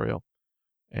tutorial,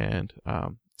 and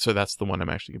so that's the one I'm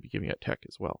actually going to be giving at Tech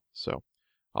as well. So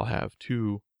I'll have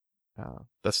 2.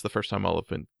 That's the first time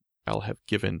I'll have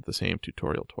given the same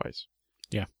tutorial twice.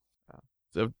 Yeah.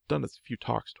 So I've done a few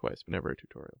talks twice, but never a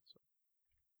tutorial. So.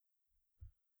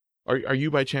 Are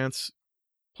you by chance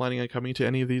planning on coming to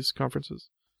any of these conferences?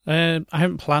 I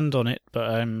haven't planned on it,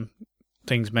 but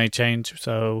things may change.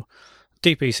 So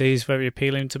DPC is very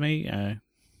appealing to me.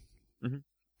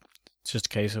 It's just a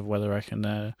case of whether I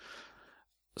can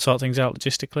sort things out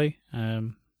logistically.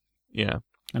 Yeah.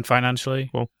 And financially.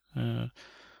 Cool.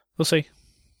 We'll see.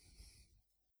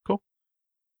 Cool.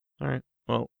 All right.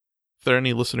 Well, if there are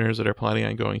any listeners that are planning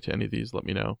on going to any of these, let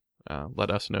me know.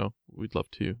 Let us know. We'd love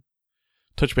to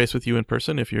touch base with you in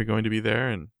person if you're going to be there.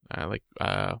 And I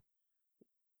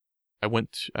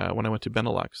went when I went to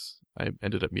Benelux, I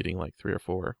ended up meeting like 3 or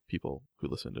 4 people who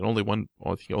listened, and only one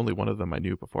of them I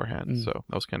knew beforehand. So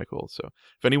that was kind of cool. So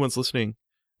if anyone's listening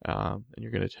and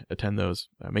you're going to attend those,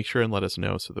 make sure and let us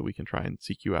know so that we can try and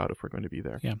seek you out if we're going to be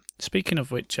there. Yeah. Speaking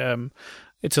of which,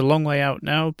 it's a long way out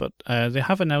now, but they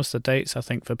have announced the dates, I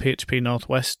think, for PHP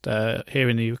Northwest here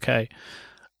in the UK.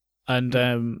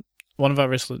 And one of our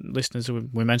listeners who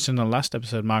we mentioned in the last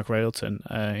episode, Mark Railton,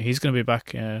 he's going to be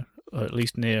back, or at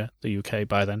least near the UK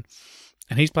by then.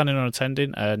 And he's planning on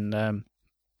attending, and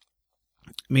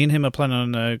me and him are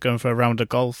planning on going for a round of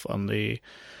golf on the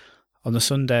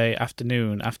Sunday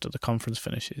afternoon after the conference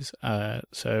finishes.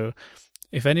 So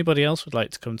if anybody else would like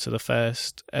to come to the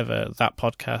first ever That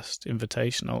Podcast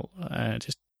Invitational,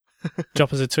 just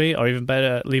drop us a tweet, or even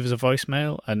better, leave us a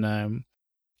voicemail. And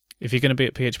if you're going to be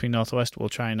at PHP Northwest, we'll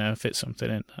try and fit something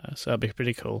in. So that'd be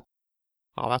pretty cool.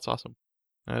 Oh, that's awesome.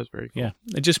 That is very cool. Yeah,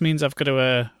 it just means I've got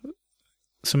to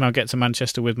somehow get to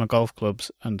Manchester with my golf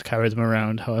clubs and carry them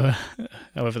around,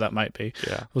 however that might be.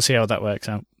 Yeah. We'll see how that works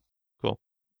out. Cool.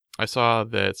 I saw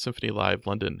that Symphony Live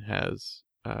London has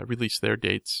released their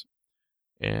dates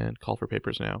and call for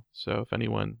papers now. So if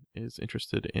anyone is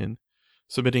interested in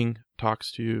submitting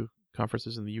talks to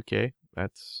conferences in the UK,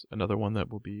 that's another one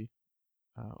that will be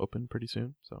open pretty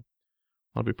soon. So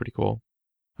that'll be pretty cool.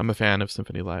 I'm a fan of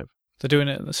Symphony Live. They're doing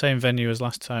it at the same venue as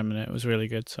last time, and it was really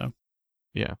good. So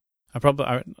yeah.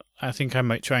 I think I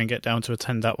might try and get down to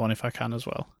attend that one if I can as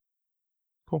well.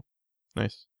 Cool.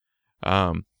 Nice.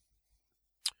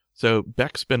 So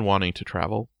Beck's been wanting to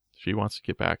travel. She wants to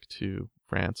get back to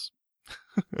France.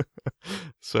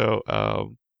 So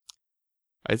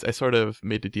I sort of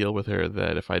made a deal with her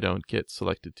that if I don't get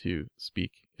selected to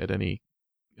speak at any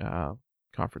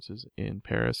conferences in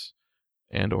Paris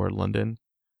and or London,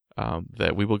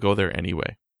 that we will go there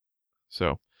anyway.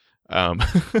 So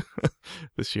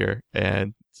this year,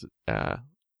 and that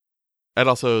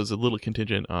also is a little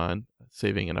contingent on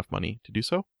saving enough money to do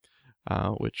so,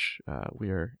 which we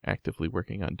are actively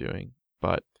working on doing.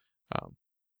 But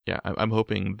yeah, I'm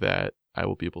hoping that I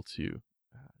will be able to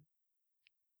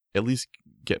at least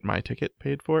get my ticket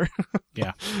paid for.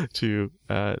 Yeah. To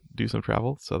do some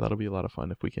travel. So that'll be a lot of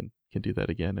fun if we can do that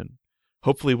again. And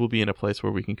hopefully we'll be in a place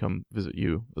where we can come visit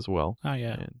you as well. Oh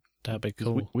yeah, And that'd be 'cause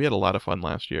cool. we had a lot of fun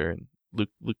last year, and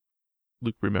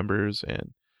Luke remembers,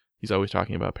 and he's always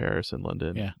talking about Paris and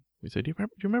London. Yeah. We said, do you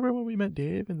remember when we met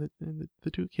Dave and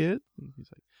the two kids? And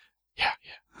he's like, yeah.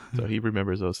 So he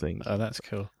remembers those things. Oh, that's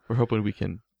cool. We're hoping we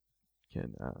can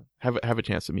have a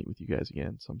chance to meet with you guys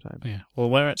again sometime. Yeah.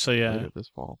 Well, we're actually later this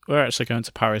fall. We're actually going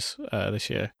to Paris this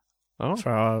year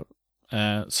for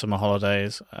our summer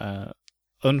holidays.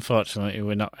 Unfortunately,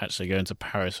 we're not actually going to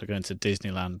Paris. We're going to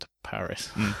Disneyland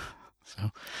Paris.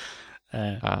 So.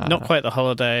 Not quite the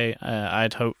holiday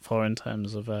I'd hoped for in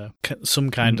terms of some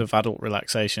kind of adult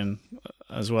relaxation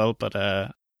as well, but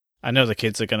I know the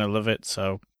kids are going to love it,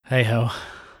 so hey ho.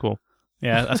 Cool.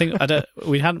 Yeah, I think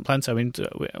we hadn't planned to. I mean,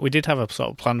 we did have a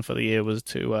sort of plan for the year was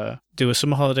to do a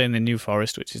summer holiday in the New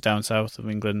Forest, which is down south of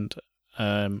England,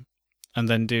 and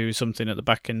then do something at the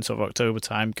back end sort of October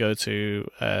time, go to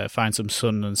find some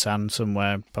sun and sand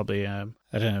somewhere, probably, I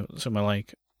don't know,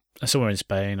 somewhere in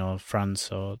Spain or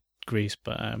France or Greece,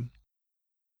 but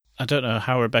I don't know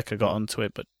how Rebecca got onto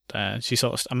it, but she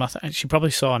she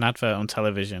probably saw an advert on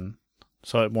television,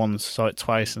 saw it once, saw it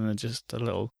twice, and then just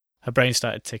her brain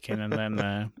started ticking, and then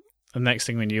the next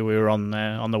thing we knew, we were on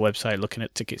the website looking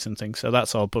at tickets and things. So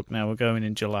that's all booked now. We're going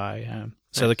in July,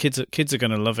 so the kids are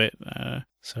going to love it.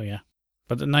 So yeah,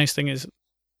 but the nice thing is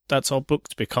that's all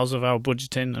booked because of our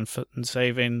budgeting and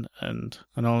saving and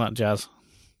all that jazz.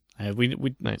 We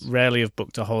nice. Rarely have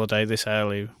booked a holiday this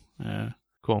early.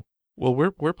 Cool. Well,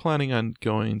 we're planning on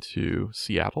going to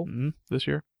Seattle this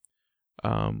year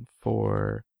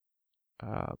for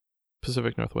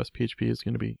Pacific Northwest PHP is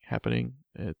going to be happening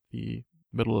at the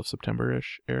middle of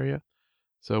September-ish area.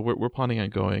 So we're planning on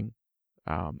going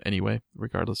anyway,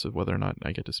 regardless of whether or not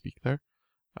I get to speak there,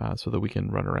 so that we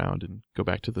can run around and go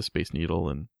back to the Space Needle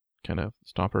and kind of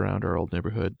stomp around our old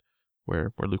neighborhood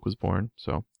where Luke was born.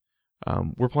 So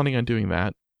we're planning on doing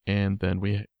that, and then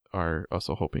we are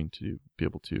also hoping to be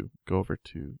able to go over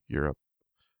to Europe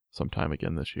sometime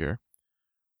again this year.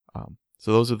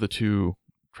 So those are the two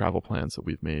travel plans that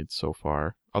we've made so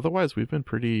far. Otherwise, we've been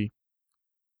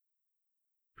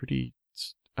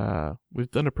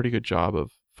we've done a pretty good job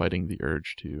of fighting the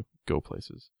urge to go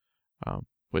places.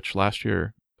 Which last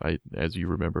year, as you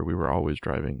remember, we were always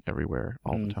driving everywhere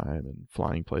all the time and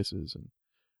flying places, and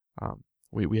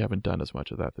we haven't done as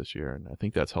much of that this year, and I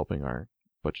think that's helping our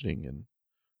budgeting and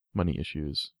money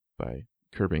issues by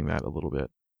curbing that a little bit.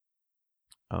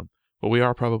 But we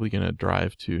are probably going to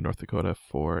drive to North Dakota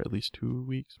for at least 2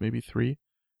 weeks, maybe 3,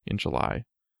 in July.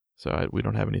 So we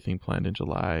don't have anything planned in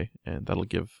July, and that'll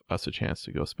give us a chance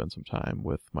to go spend some time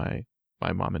with my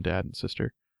mom and dad and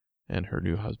sister and her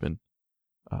new husband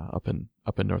up in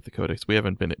North Dakota. So we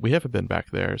haven't been back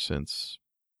there since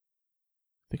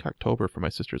I think October for my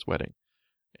sister's wedding,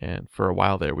 and for a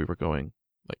while there we were going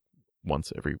like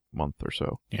once every month or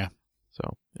so. Yeah.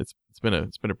 So it's been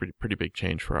a pretty big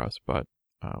change for us, but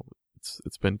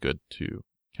it's been good to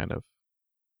kind of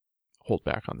hold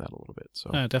back on that a little bit.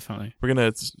 So definitely, we're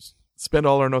gonna spend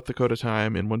all our North Dakota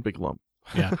time in one big lump.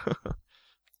 Yeah.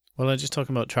 Well, I'm just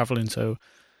talking about traveling. So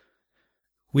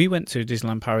we went to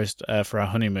Disneyland Paris for our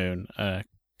honeymoon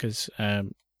because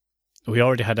we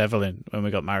already had Evelyn when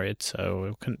we got married, so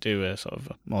we couldn't do a sort of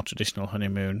a more traditional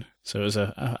honeymoon. So it was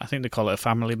I think they call it a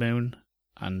family moon,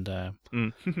 and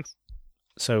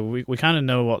so we kind of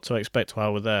know what to expect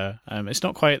while we're there. It's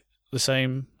not quite the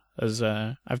same as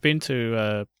I've been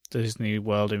to Disney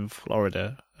World in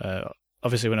Florida,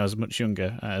 obviously when I was much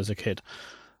younger as a kid,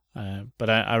 but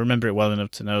I remember it well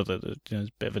enough to know that there's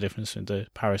a bit of a difference in the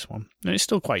Paris one. And it's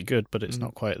still quite good, but it's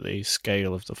not quite the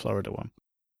scale of the Florida one.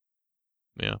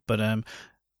 Yeah. But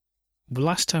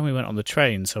last time we went on the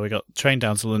train, so we got the train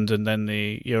down to London, then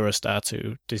the Eurostar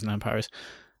to Disneyland Paris,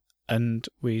 and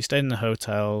we stayed in the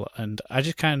hotel, and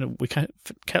we kind of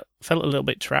felt a little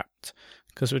bit trapped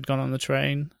because we'd gone on the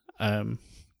train. And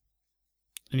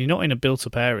you're not in a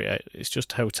built-up area; it's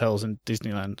just hotels in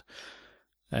Disneyland.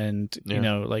 And you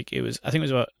know, like I think it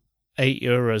was about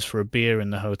 €8 for a beer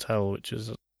in the hotel, which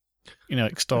was,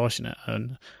 extortionate,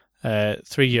 and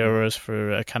 €3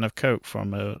 for a can of Coke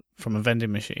from a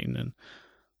vending machine,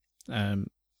 and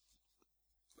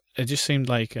it just seemed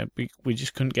like we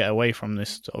just couldn't get away from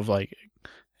this sort of like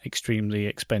extremely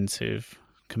expensive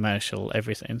commercial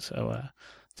everything. So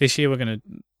this year we're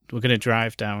gonna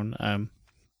drive down,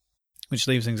 which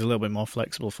leaves things a little bit more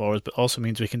flexible for us, but also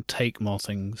means we can take more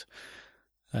things.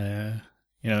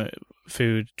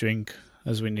 Food, drink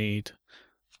as we need,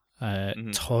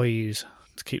 toys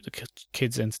to keep the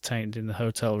kids entertained in the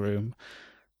hotel room,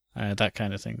 that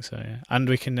kind of thing. So yeah, and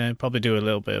we can probably do a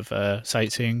little bit of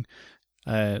sightseeing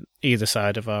either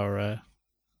side of our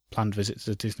planned visits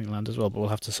to Disneyland as well, but we'll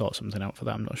have to sort something out for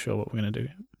that. I'm not sure what we're going to do.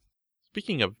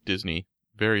 Speaking of Disney,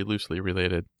 very loosely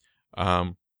related,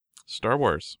 Star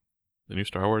Wars. The new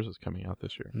Star Wars is coming out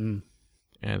this year.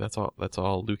 And that's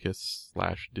all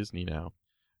Lucas/Disney now.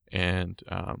 And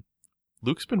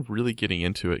Luke's been really getting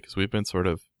into it because we've been sort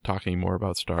of talking more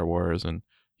about Star Wars, and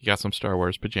he got some Star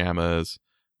Wars pajamas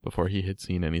before he had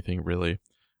seen anything really.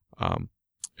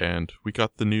 And we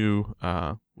got the new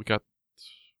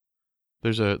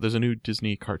there's a new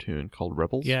Disney cartoon called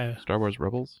Rebels. Yeah. Star Wars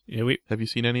Rebels. Yeah, have you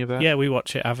seen any of that? Yeah, we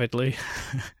watch it avidly.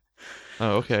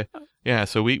 Oh, okay. Yeah,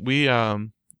 so we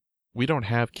don't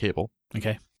have cable.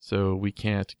 Okay. So we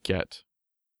can't get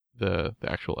the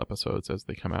actual episodes as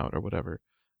they come out or whatever.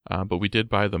 But we did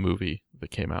buy the movie that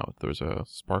came out. There was a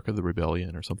Spark of the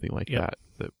Rebellion or something like that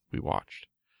we watched.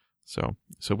 So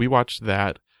we watched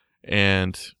that,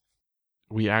 and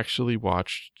we actually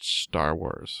watched Star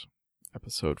Wars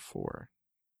Episode 4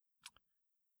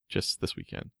 just this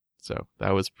weekend. So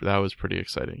that was pretty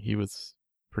exciting. He was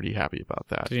pretty happy about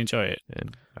that. Did he enjoy it?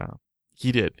 And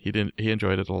he did. He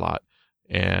enjoyed it a lot.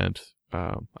 And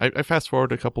I fast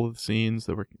forwarded a couple of the scenes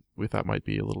that we thought might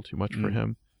be a little too much for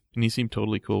him, and he seemed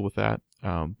totally cool with that.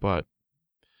 But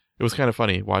it was kind of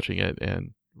funny watching it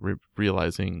and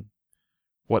realizing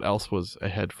what else was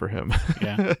ahead for him.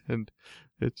 Yeah. And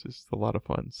it's just a lot of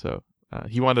fun. So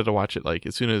he wanted to watch it, like,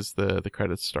 as soon as the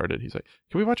credits started. He's like,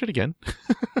 "Can we watch it again?"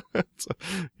 So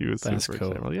he was That's super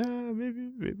cool. excited. Well, yeah,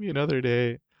 maybe another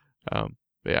day. But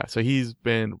yeah, so he's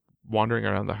been wandering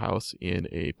around the house in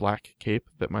a black cape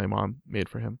that my mom made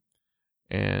for him,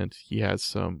 and he has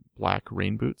some black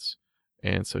rain boots,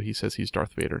 and so he says he's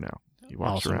Darth Vader now. He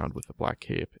walks around with a black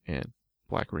cape and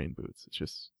black rain boots. It's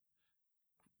just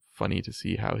funny to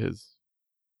see how his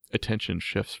attention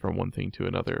shifts from one thing to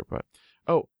another. But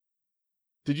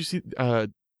did you see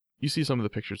you see some of the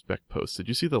pictures Beck posts? Did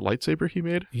you see the lightsaber he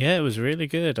made? Yeah, it was really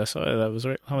good. I saw it. That was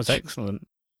excellent.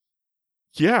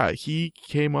 Yeah, he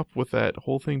came up with that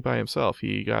whole thing by himself.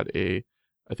 He got I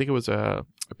think it was a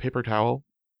paper towel,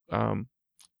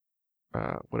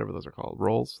 whatever those are called,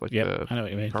 rolls, like the I know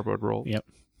what you mean. cardboard roll. Yep.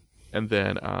 And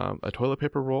then a toilet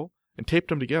paper roll, and taped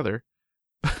them together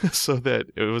so that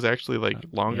it was actually like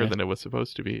longer than it was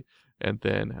supposed to be. And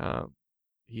then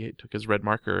he took his red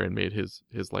marker and made his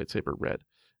lightsaber red.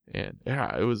 And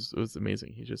yeah, it was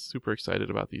amazing. He's just super excited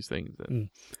about these things and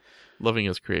loving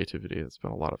his creativity. It's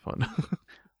been a lot of fun.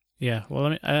 Yeah, well, I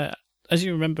mean, as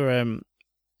you remember,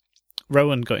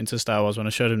 Rowan got into Star Wars when I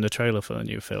showed him the trailer for the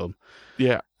new film.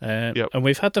 Yeah. And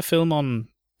we've had the film on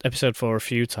Episode 4 a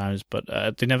few times, but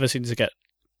they never seem to get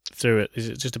through it.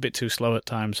 It's just a bit too slow at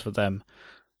times for them.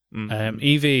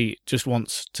 Evie just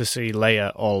wants to see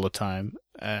Leia all the time.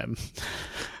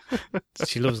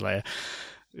 She loves Leia.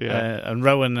 Yeah. And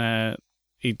Rowan,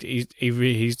 he's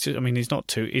just, I mean, he's not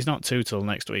two till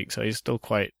next week, so he's still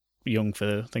quite young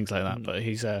for things like that. But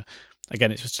he's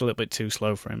again, it's just a little bit too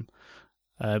slow for him.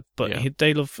 But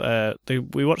they love.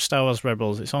 We watch Star Wars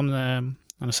Rebels. It's on a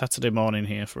Saturday morning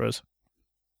here for us.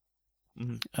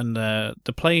 And they're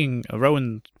playing.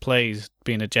 Rowan plays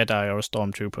being a Jedi or a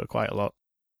Stormtrooper quite a lot.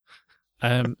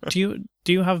 Do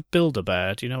you have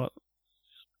Build-A-Bear? Do you know what?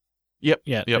 Yep.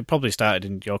 Yeah, it probably started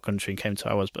in your country and came to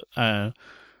ours. But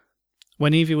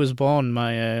when Evie was born,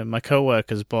 my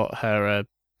co-workers bought her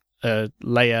a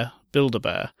Leia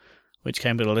Build-A-Bear, which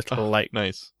came with a little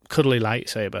nice cuddly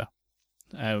lightsaber.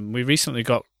 We recently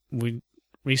got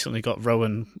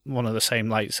Rowan one of the same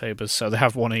lightsabers, so they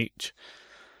have one each.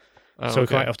 So we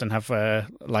quite often have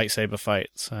lightsaber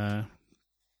fights.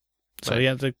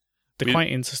 Yeah, they're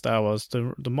quite into Star Wars.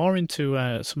 They're more into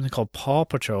something called Paw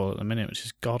Patrol at the minute, which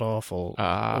is god awful.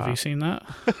 Have you seen that?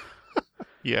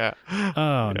 Yeah.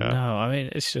 Oh no! I mean,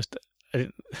 it's just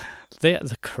they're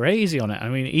crazy on it. I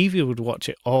mean, Evie would watch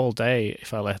it all day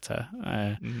if I let her.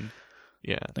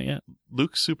 Yeah.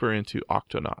 Luke's super into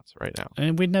Octonauts right now.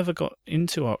 And we never got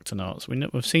into Octonauts.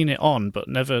 We've seen it on, but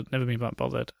never been that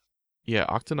bothered. Yeah,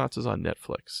 Octonauts is on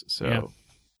Netflix, so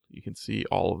you can see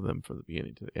all of them from the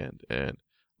beginning to the end. And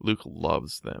Luke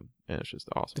loves them, and it's just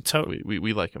awesome.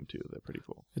 We like them too. They're pretty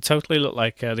cool. They totally look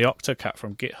like the Octocat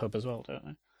from GitHub as well, don't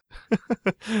they?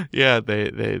 Yeah,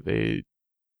 they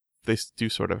do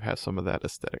sort of have some of that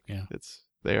aesthetic. Yeah,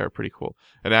 they are pretty cool.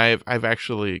 And I've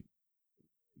actually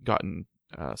gotten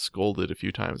scolded a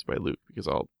few times by Luke because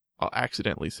I'll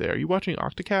accidentally say, "Are you watching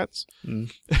Octocats?"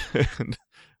 And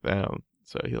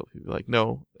so he'll be like,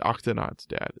 "No, Octonauts,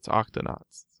 Dad. It's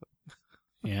Octonauts." So.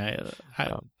 Yeah,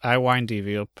 I wind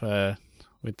Evie up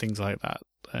with things like that.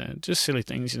 Just silly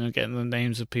things, getting the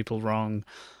names of people wrong,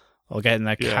 or getting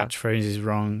their Yeah. catchphrases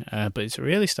wrong. But it's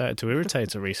really started to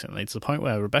irritate her recently, to the point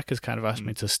where Rebecca's kind of asked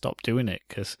me to stop doing it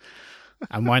because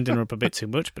I'm winding her up a bit too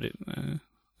much. But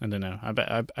I don't know. I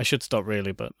bet I should stop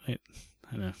really, but I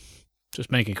don't know.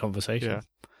 Just making conversation. Yeah.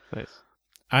 Nice.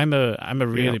 I'm a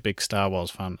really big Star Wars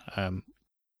fan.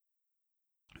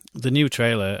 The new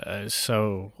trailer is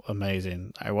so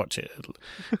amazing. I watch it.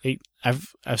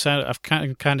 I've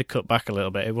kind of cut back a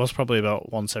little bit. It was probably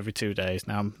about once every 2 days.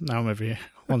 Now I'm every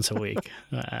once a week.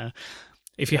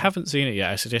 If you haven't seen it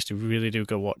yet, I suggest you really do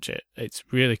go watch it. It's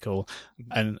really cool,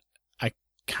 and I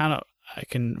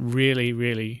can really,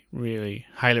 really, really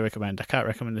highly recommend. I can't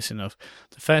recommend this enough.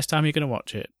 The first time you're going to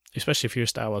watch it, especially if you're a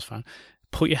Star Wars fan,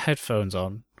 put your headphones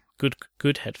on,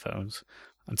 good headphones,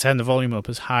 and turn the volume up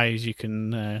as high as you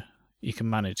can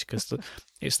manage, because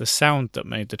it's the sound that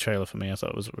made the trailer for me. I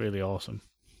thought it was really awesome.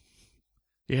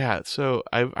 Yeah, so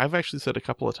I've actually said a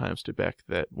couple of times to Beck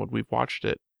that when we've watched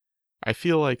it, I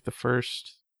feel like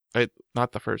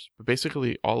not the first, but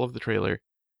basically all of the trailer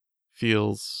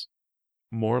feels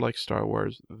more like Star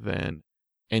Wars than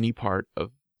any part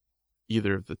of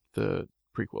either of the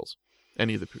prequels,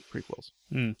 any of the prequels.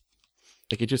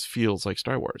 Like, it just feels like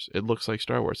Star Wars. It looks like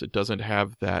Star Wars. It doesn't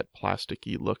have that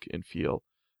plasticky look and feel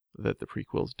that the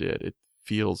prequels did. It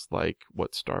feels like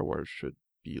what Star Wars should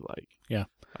be like. Yeah.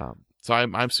 So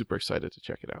I'm super excited to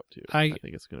check it out too. I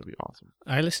think it's going to be awesome.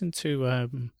 I listened to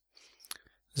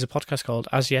there's a podcast called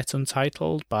As Yet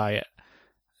Untitled by,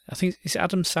 I think it's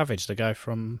Adam Savage, the guy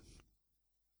from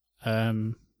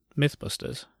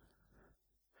Mythbusters.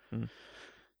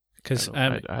 Because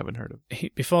I haven't heard of.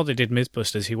 Before they did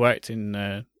Mythbusters, he worked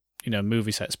in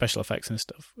movie set special effects and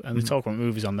stuff, and they talk about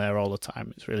movies on there all the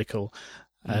time. It's really cool,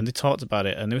 and they talked about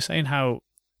it, and they were saying how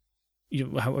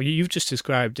you've just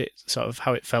described it, sort of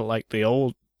how it felt like the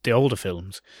older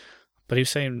films. But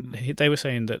they were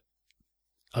saying that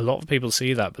a lot of people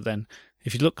see that, but then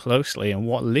if you look closely and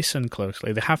listen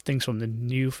closely, they have things from the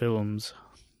new films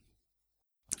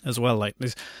as well. Like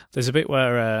there's a bit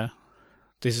where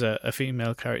there's a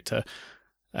female character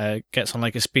gets on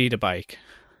like a speeder bike,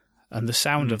 and the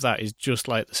sound of that is just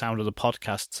like the sound of the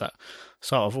podcasts, that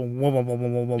sort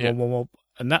of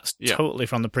and that's totally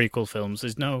from the prequel films.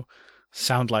 There's no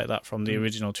sound like that from the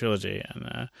original trilogy,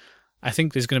 and I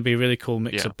think there's going to be a really cool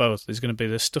mix of both. There's going to be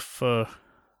the stuff for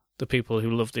the people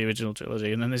who love the original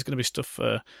trilogy, and then there's going to be stuff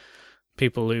for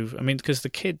people because the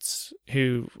kids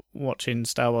who watching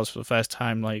Star Wars for the first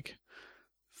time like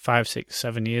 5, 6,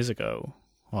 7 years ago,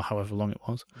 or however long it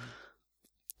was,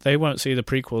 they won't see the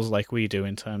prequels like we do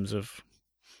in terms of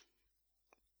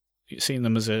seeing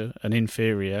them as an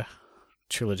inferior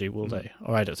trilogy, will they?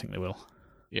 Or I don't think they will.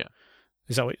 Yeah.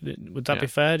 Is that would that be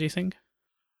fair, do you think?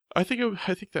 I think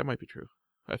that might be true.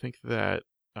 I think that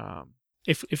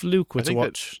if Luke were to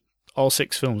watch all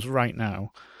 6 films right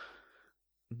now,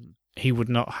 he would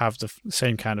not have the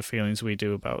same kind of feelings we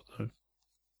do about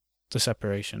the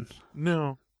separation.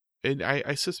 No. And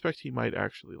I suspect he might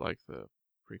actually like the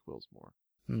prequels more.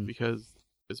 Because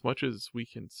as much as we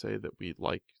can say that we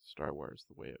like Star Wars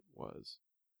the way it was,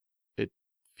 it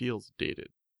feels dated.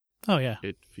 Oh, yeah.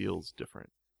 It feels different.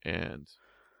 And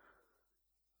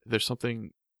there's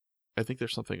something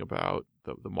about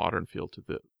the modern feel to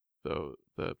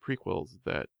the prequels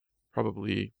that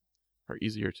probably are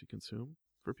easier to consume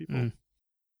for people.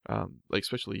 Like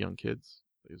especially young kids,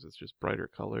 because it's just brighter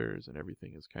colors and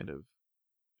everything is kind of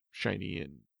shiny,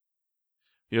 and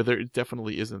there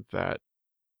definitely isn't that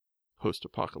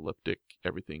post-apocalyptic,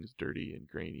 everything's dirty and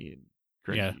grainy and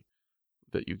gringy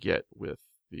that you get with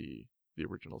the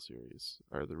original series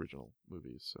or the original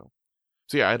movies. So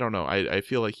yeah, I don't know. I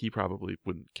feel like he probably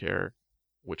wouldn't care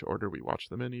which order we watch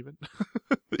them in, even.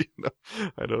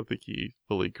 I don't think he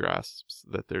fully grasps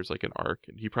that there's like an arc,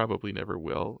 and he probably never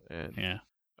will. And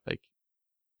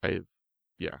I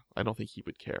don't think he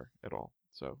would care at all.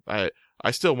 So I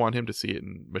still want him to see it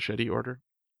in machete order.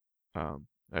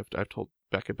 I've told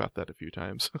Beck about that a few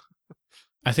times.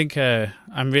 I think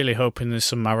I'm really hoping there's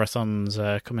some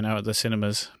marathons coming out of the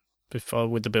cinemas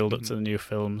with the build up to the new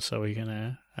film, so we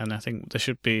can. And I think there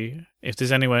should be, if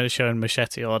there's any way to show in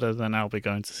machete order, then I'll be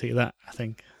going to see that, I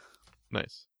think.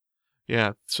 Nice.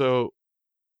 Yeah. So,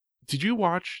 did you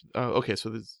watch? Okay, so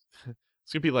this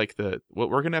it's gonna be like what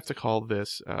we're gonna have to call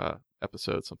this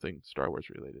episode something Star Wars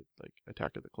related, like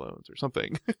Attack of the Clones or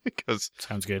something, because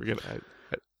sounds good. We're gonna.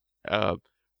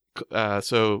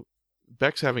 So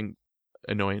Beck's having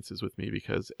annoyances with me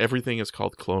because everything is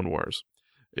called Clone Wars,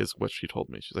 is what she told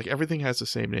me. She's like, everything has the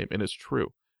same name, and it's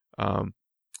true.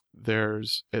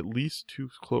 There's at least two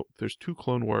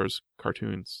Clone Wars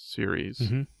cartoon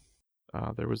series.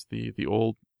 There was the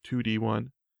old 2D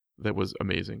one that was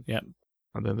amazing. Yep.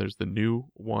 And then there's the new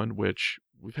one, which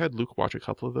we've had Luke watch a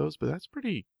couple of those, but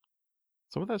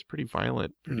some of that's pretty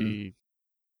violent, pretty.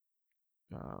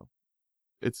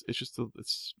 It's just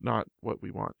it's not what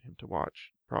we want him to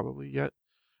watch probably yet.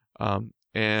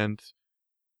 And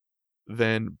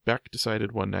then Beck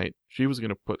decided one night she was going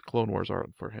to put Clone Wars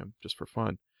on for him just for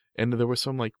fun, and there was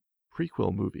some like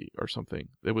prequel movie or something.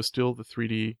 It was still the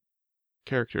 3D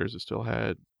characters. It still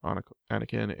had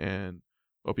Anakin and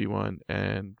Obi-Wan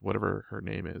and whatever her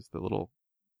name is,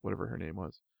 whatever her name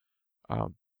was.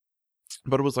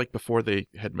 But it was like before they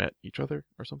had met each other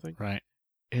or something. Right.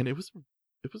 And it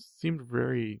seemed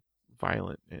very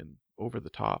violent and over the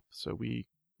top. So we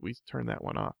turned that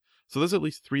one off. So there's at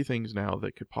least 3 things now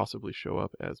that could possibly show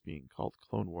up as being called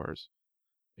Clone Wars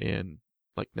in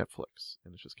like Netflix.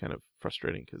 And it's just kind of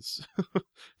frustrating because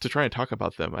to try and talk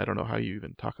about them, I don't know how you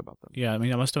even talk about them. Yeah, I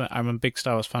mean, I must admit, I'm a big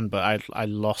Star Wars fan, but I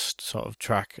lost sort of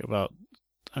track about.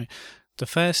 I mean, the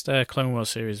first Clone Wars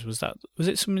series was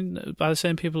it something by the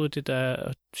same people who did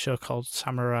a show called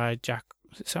Samurai Jack?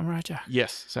 Was it Samurai Jack?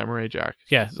 Yes, Samurai Jack.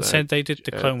 Yeah, they did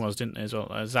the Clone Wars, didn't they, as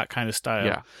well? As that kind of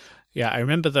style. Yeah, I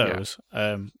remember those,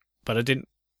 but I didn't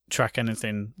track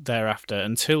anything thereafter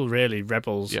until really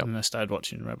Rebels, and I started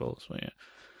watching Rebels. But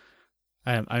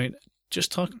I mean,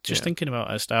 just thinking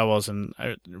about Star Wars and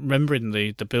remembering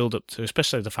the build up to,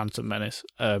 especially the Phantom Menace.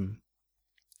 There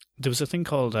was a thing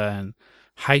called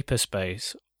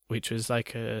Hyperspace, which was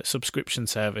like a subscription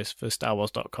service for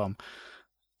StarWars.com.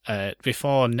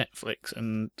 Before Netflix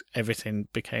and everything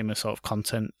became a sort of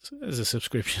content as a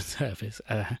subscription service.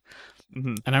 And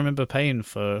I remember paying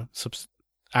for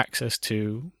access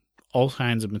to all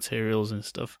kinds of materials and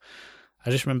stuff.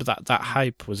 I just remember that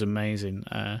hype was amazing.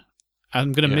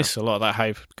 I'm going to miss a lot of that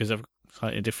hype because I've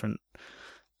slightly different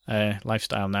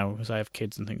lifestyle now because I have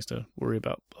kids and things to worry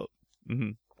about. But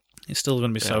it's still going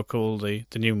to be so cool. The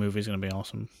new movie is going to be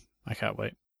awesome. I can't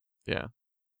wait. Yeah.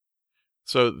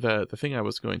 So the thing I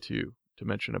was going to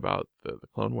mention about the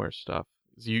Clone Wars stuff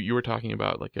is you were talking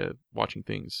about like watching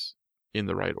things in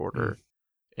the right order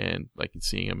and like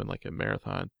seeing them in like a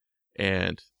marathon.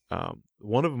 And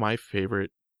one of my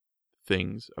favorite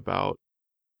things about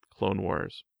Clone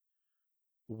Wars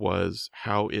was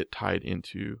how it tied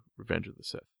into Revenge of the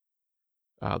Sith.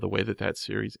 The way that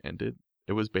series ended,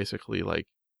 it was basically like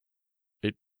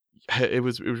it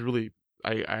was really.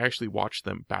 I actually watched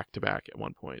them back to back at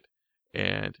one point,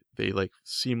 and they like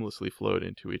seamlessly flowed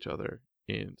into each other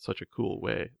in such a cool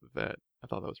way that I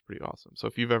thought that was pretty awesome. So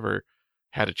if you've ever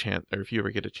had a chance, or if you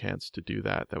ever get a chance to do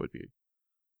that, that would be.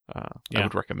 I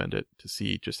would recommend it to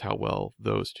see just how well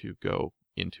those two go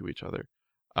into each other.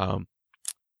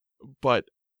 But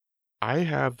I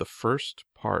have the first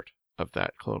part of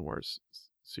that Clone Wars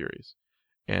series,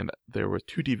 and there were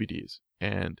 2 DVDs,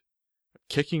 and I'm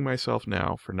kicking myself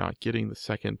now for not getting the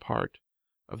second part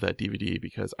of that DVD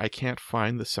because I can't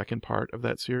find the second part of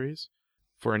that series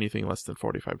for anything less than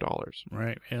 $45.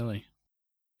 Right, really?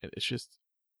 It's just,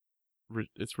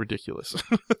 it's ridiculous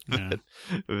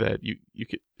that you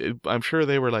could. I'm sure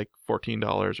they were like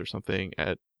 $14 or something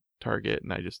at Target,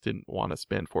 and I just didn't want to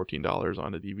spend $14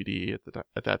 on a DVD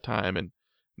at that time. And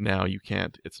now you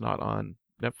can't. It's not on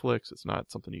Netflix. It's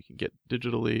not something you can get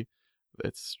digitally.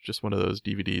 It's just one of those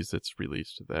DVDs that's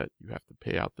released that you have to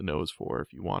pay out the nose for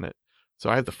if you want it. So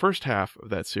I have the first half of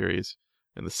that series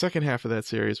and the second half of that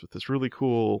series with this really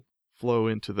cool flow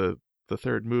into the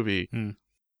third movie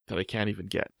that I can't even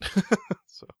get.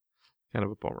 So kind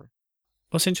of a bummer.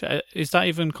 What's interesting, is that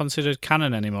even considered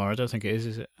canon anymore? I don't think it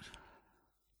is it?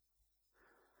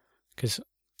 Because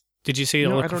did you see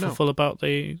all the full about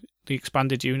the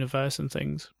expanded universe and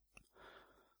things?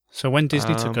 So when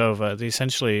Disney took over, they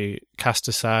essentially cast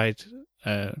aside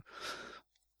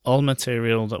all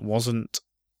material that wasn't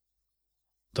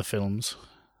the films.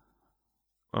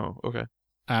 Oh, okay.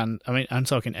 And I mean, I'm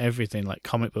talking everything like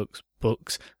comic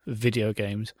books, video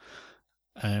games,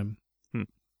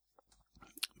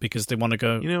 because they want to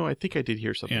go. I think I did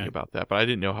hear something about that, but I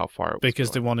didn't know how far it was because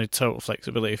going. They wanted total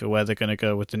flexibility for where they're going to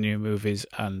go with the new movies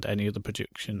and any other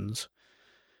productions.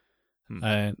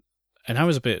 And I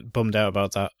was a bit bummed out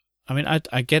about that. I mean,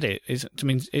 I get it.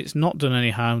 It's not done any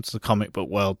harm to the comic book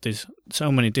world. There's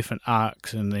so many different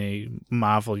arcs in the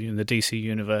Marvel, in the DC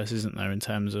universe, isn't there, in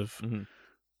terms of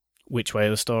which way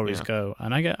the stories go?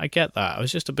 And I get that. I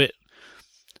was just a bit,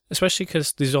 especially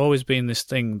because there's always been this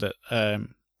thing that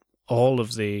all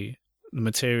of the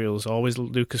materials always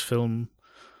Lucasfilm,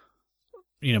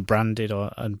 branded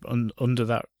or under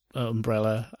that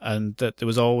umbrella, and that there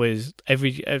was always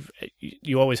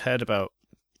you always heard about.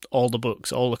 All the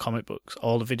books, all the comic books,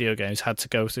 all the video games had to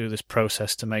go through this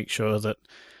process to make sure that,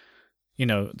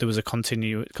 there was a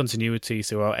continuity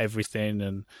throughout everything,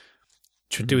 and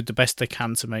to do the best they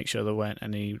can to make sure there weren't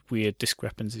any weird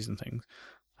discrepancies and things.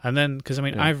 And then, because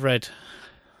I've read,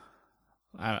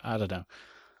 I don't know,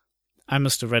 I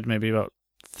must have read maybe about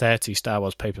 30 Star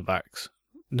Wars paperbacks,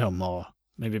 no more,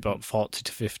 maybe about 40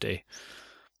 to 50.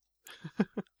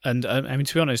 And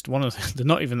to be honest, they're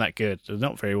not even that good. They're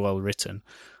not very well written,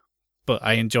 but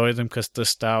I enjoy them because they're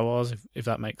Star Wars, if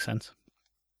that makes sense.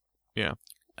 Yeah.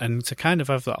 And to kind of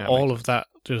have that, all of that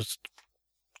just,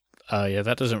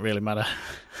 that doesn't really matter.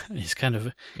 It's kind of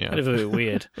a bit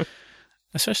weird.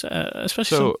 Especially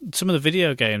some of the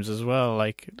video games as well.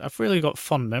 Like, I've really got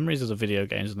fond memories of the video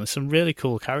games, and there's some really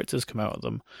cool characters come out of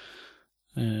them.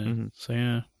 So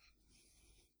yeah,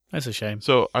 that's a shame.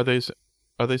 So are they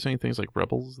saying things like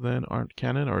Rebels then aren't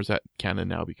canon, or is that canon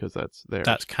now because that's theirs?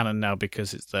 That's canon now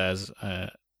because it's theirs.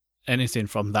 Anything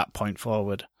from that point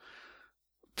forward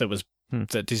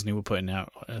that Disney were putting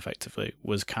out effectively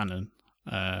was canon.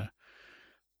 As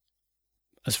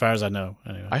far as I know,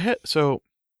 anyway. So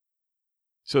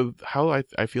how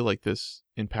I feel like this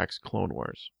impacts Clone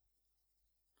Wars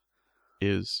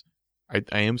is I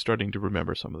am starting to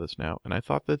remember some of this now, and I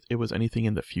thought that it was anything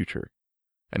in the future,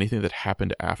 anything that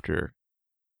happened after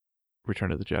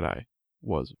Return of the Jedi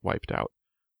was wiped out.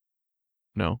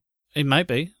 No? It might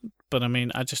be, but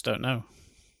I just don't know.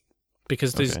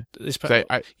 Because you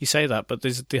say that, but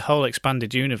there's the whole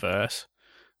expanded universe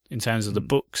in terms of the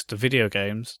books, the video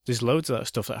games. There's loads of that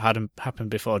stuff that hadn't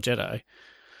happened before Jedi.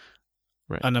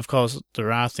 Right. And of course,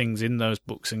 there are things in those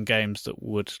books and games that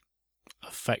would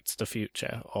affect the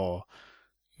future or,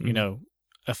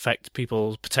 affect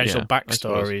people's potential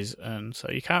backstories. And so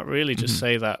you can't really just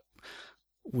say that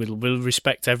we'll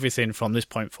respect everything from this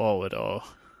point forward, or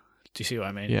do you see what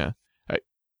I mean? Yeah.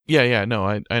 No,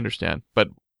 I understand. But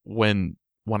when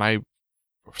I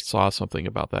saw something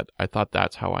about that, I thought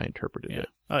that's how I interpreted it.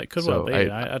 Oh, it could well be.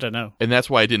 I don't know. And that's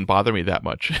why it didn't bother me that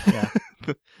much. Yeah.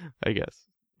 I guess.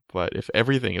 But if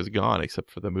everything is gone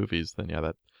except for the movies, then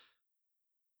it's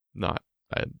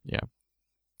a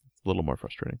little more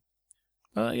frustrating.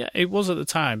 Well, yeah, it was at the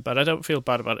time, but I don't feel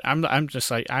bad about it. I'm just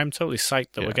like, I'm totally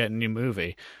psyched that we're getting a new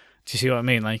movie. Do you see what I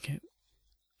mean? Like,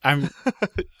 I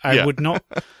would not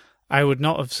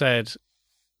have said,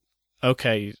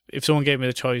 okay, if someone gave me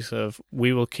the choice of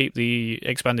we will keep the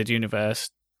expanded universe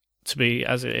to be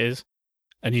as it is,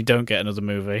 and you don't get another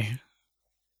movie,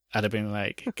 I'd have been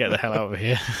like, get the hell out of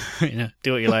here.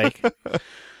 Do what you like.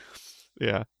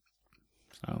 Yeah.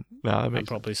 So I'm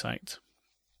probably psyched.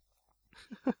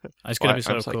 It's going to be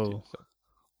so cool. Too, so.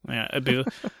 Yeah, it'd be.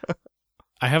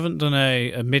 I haven't done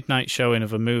a midnight showing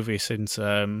of a movie since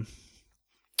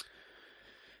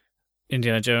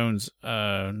Indiana Jones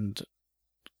and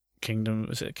Kingdom.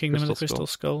 Was it Kingdom of the Crystal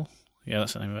Skull? Yeah,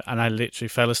 that's the name of it. And I literally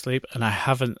fell asleep, and I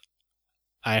haven't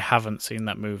seen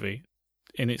that movie.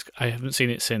 I haven't seen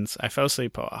it since. I fell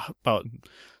asleep about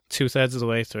 2/3 of the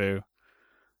way through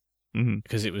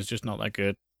because it was just not that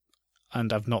good,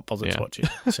 and I've not bothered to watch it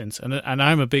since. And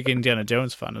I'm a big Indiana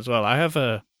Jones fan as well. I've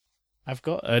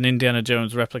got an Indiana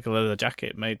Jones replica leather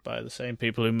jacket made by the same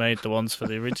people who made the ones for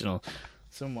the original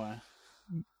somewhere.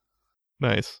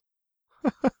 Nice.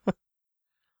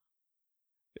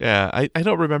 Yeah, I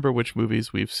don't remember which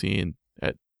movies we've seen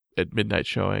at midnight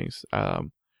showings.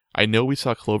 I know we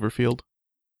saw Cloverfield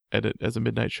as a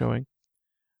midnight showing,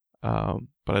 but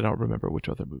I don't remember which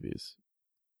other movies.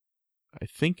 I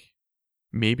think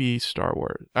maybe Star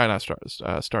Wars. Not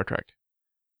Star Trek.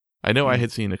 I know I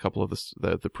had seen a couple of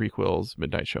the prequels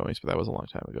midnight showings, but that was a long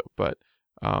time ago. But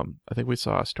I think we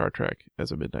saw Star Trek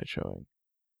as a midnight showing,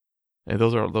 and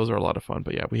those are a lot of fun.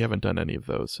 But yeah, we haven't done any of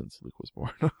those since Luke was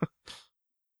born.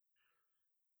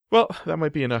 Well, that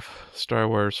might be enough Star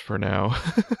Wars for now.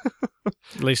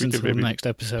 At least until the next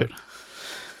episode.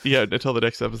 Yeah, until the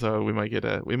next episode, we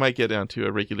might get down to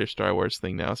a regular Star Wars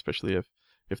thing now, especially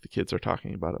if the kids are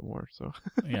talking about it more. So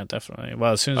yeah, definitely.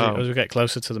 Well, as soon as we get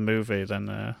closer to the movie,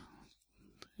 then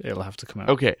it'll have to come out.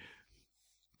 Okay,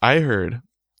 I heard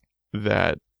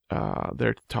that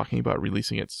they're talking about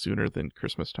releasing it sooner than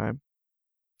Christmas time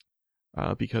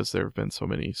because there have been so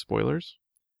many spoilers,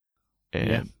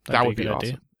 and that would be awesome.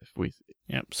 Idea. If we,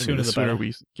 sooner the sooner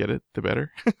we get it, the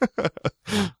better.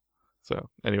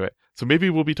 So anyway, maybe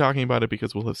we'll be talking about it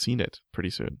because we'll have seen it pretty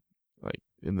soon, like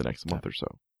in the next month or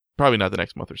so. Probably not the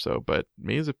next month or so, but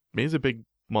May is a big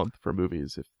month for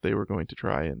movies if they were going to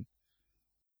try and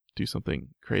do something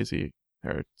crazy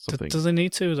or something. Do they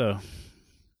need to though?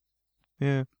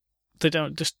 Yeah, they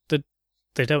don't.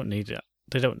 They don't need it.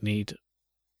 They don't need,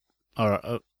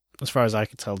 or as far as I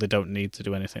can tell, they don't need to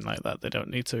do anything like that. They don't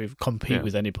need to compete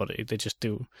with anybody. They just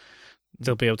do.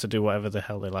 They'll be able to do whatever the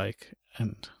hell they like,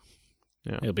 and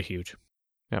it'll be huge.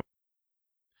 Yep.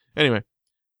 Anyway,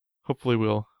 hopefully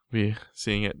we'll be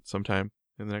seeing it sometime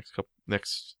in the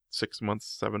next 6 months,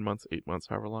 7 months, 8 months,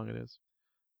 however long it is,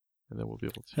 and then we'll be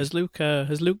able to. Has Luke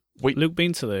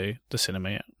been to the cinema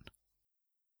yet?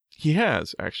 He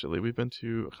has, actually. We've been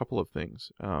to a couple of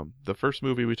things. The first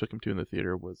movie we took him to in the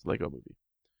theater was Lego Movie.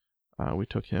 We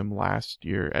took him last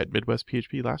year at Midwest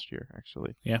PHP last year,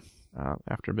 actually. Yeah.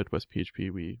 After Midwest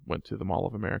PHP, we went to the Mall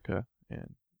of America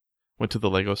and went to the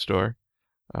Lego store.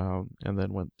 And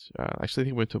then actually I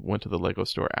think we went to the Lego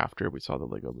store after we saw the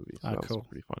Lego Movie. So that was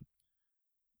pretty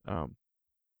fun.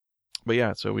 But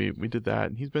yeah, so we did that,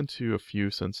 and he's been to a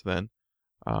few since then.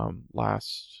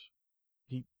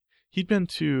 He'd been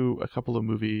to a couple of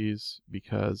movies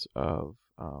because of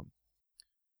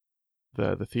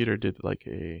the theater did like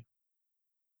a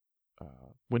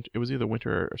it was either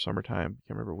winter or summertime,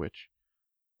 can't remember which.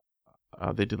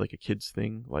 They did like a kids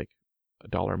thing, like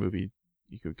 $1 movie.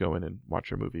 You could go in and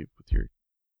watch a movie with your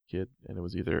kid, and it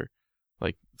was either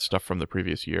like stuff from the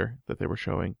previous year that they were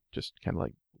showing, just kind of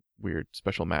like weird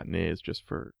special matinees just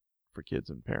for kids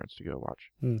and parents to go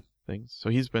watch things. So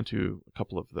he's been to a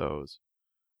couple of those.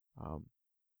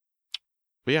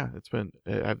 But yeah, it's been.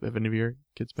 Have any of your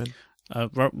kids been?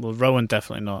 Well, Rowan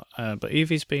definitely not. But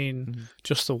Evie's been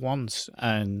just the once,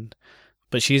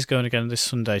 but she's going again this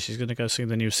Sunday. She's going to go see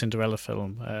the new Cinderella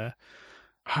film.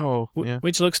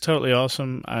 Which looks totally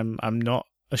awesome. I'm not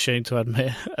ashamed to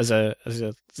admit, as a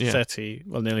nearly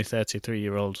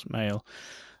 33-year-old male,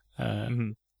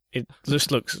 it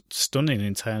just looks stunning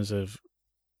in terms of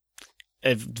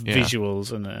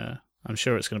visuals, and I'm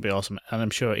sure it's going to be awesome, and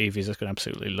I'm sure Evie's just going to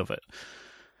absolutely love it.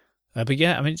 But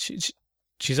yeah, I mean,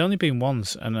 she's only been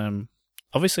once, and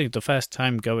obviously the first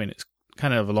time going, it's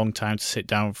kind of a long time to sit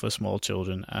down for small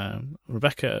children.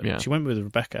 Rebecca, she went with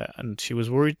Rebecca, and she was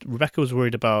worried. Rebecca was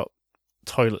worried about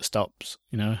toilet stops,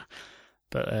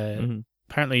 but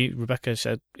apparently Rebecca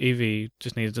said Evie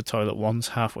just needed the toilet once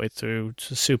halfway through,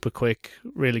 just super quick,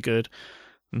 really good,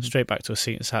 straight back to a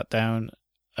seat and sat down,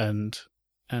 and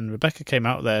Rebecca came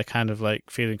out there kind of like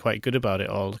feeling quite good about it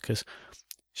all, because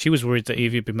she was worried that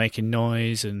Evie would be making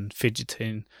noise and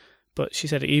fidgeting, but she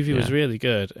said Evie was really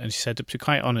good, and she said, to be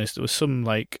quite honest, there was some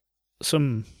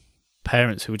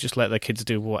parents who would just let their kids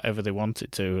do whatever they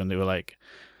wanted to, and they were like,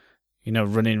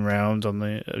 running around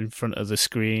in front of the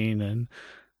screen, and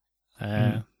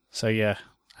so yeah.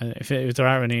 If there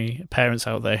are any parents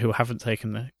out there who haven't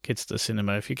taken their kids to the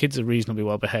cinema, if your kids are reasonably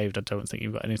well behaved, I don't think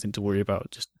you've got anything to worry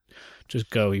about. Just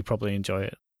go. You probably enjoy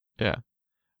it. Yeah.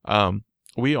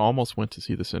 We almost went to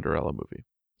see the Cinderella movie,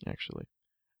 actually.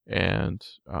 And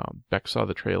Beck saw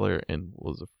the trailer and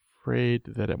was afraid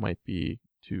that it might be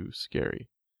too scary.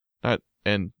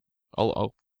 And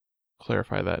I'll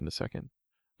clarify that in a second.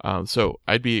 So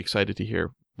I'd be excited to hear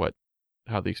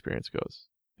how the experience goes,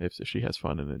 if she has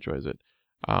fun and enjoys it.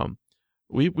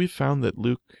 We've found that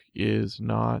Luke is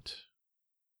not.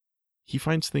 He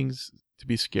finds things to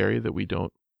be scary that we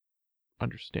don't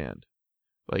understand,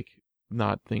 like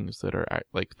not things that are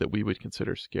like that we would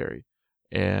consider scary.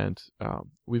 And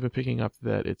we've been picking up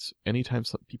that it's anytime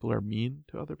some people are mean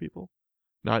to other people,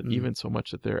 not even so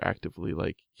much that they're actively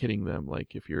like hitting them.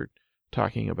 Like if you're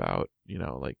talking about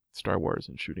like Star Wars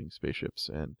and shooting spaceships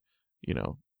and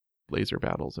laser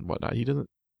battles and whatnot, he doesn't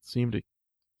seem to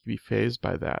be fazed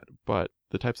by that. But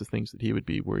the types of things that he would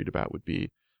be worried about would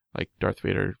be like Darth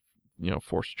Vader,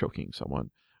 force choking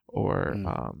someone, or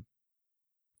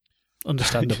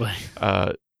understandably.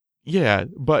 Yeah,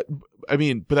 but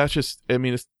that's just,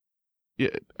 it's, yeah,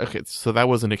 okay, so that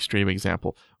was an extreme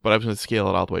example, but I was going to scale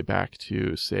it all the way back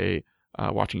to, say,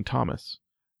 watching Thomas.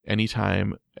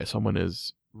 Anytime someone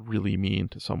is really mean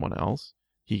to someone else,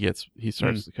 he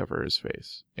starts to cover his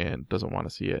face and doesn't want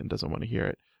to see it and doesn't want to hear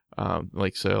it.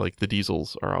 Like the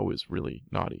Diesels are always really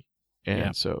naughty.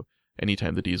 And so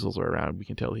anytime the Diesels are around, we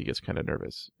can tell he gets kind of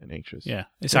nervous and anxious. Yeah.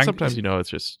 Sometimes, it's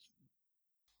just...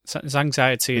 It's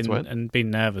anxiety and being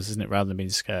nervous, isn't it, rather than being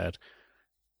scared?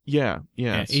 Yeah.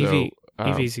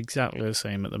 Evie's exactly the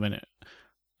same at the minute.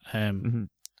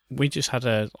 We just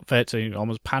had virtually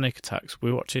almost panic attacks. We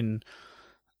were watching.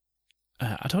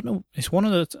 I don't know.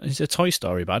 It's a Toy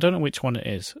Story, but I don't know which one it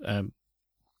is. Are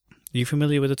you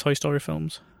familiar with the Toy Story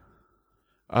films?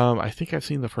 I think I've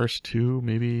seen the first two,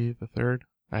 maybe the third.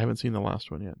 I haven't seen the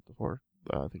last one yet. The fourth.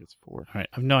 I think it's 4. All right.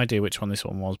 I have no idea which one this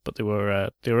one was, but they were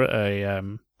at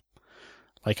a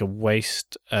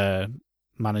waste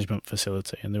management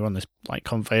facility, and they were on this like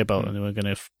conveyor belt, and they were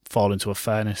going to fall into a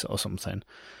furnace or something.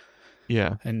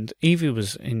 Yeah. And Evie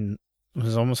was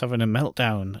almost having a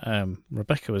meltdown.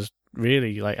 Rebecca was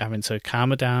really like having to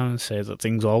calm her down and say that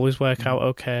things always work out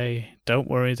okay. Don't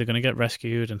worry, they're going to get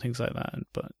rescued and things like that.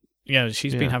 But yeah,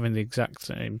 she's been having the exact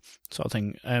same sort of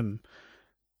thing.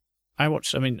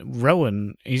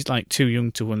 Rowan, he's like too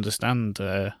young to understand.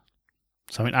 So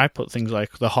I put things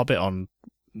like The Hobbit on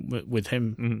with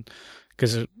him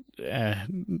because it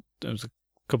was a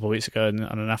couple of weeks ago on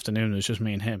an afternoon. It was just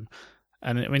me and him,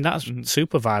 and I mean that's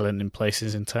super violent in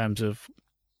places in terms of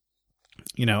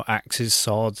axes,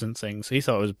 swords, and things. He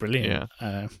thought it was brilliant.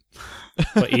 Yeah.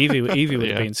 But Evie would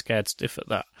have been scared stiff at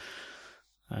that.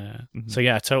 So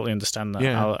yeah, I totally understand that.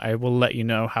 Yeah. I will let you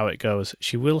know how it goes.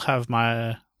 She will have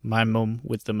my mum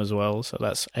with them as well, so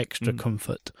that's extra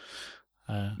comfort.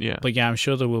 But yeah, I'm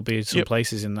sure there will be some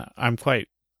places in that.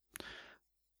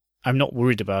 I'm not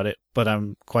worried about it, but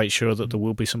I'm quite sure that there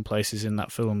will be some places in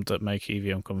that film that make Evie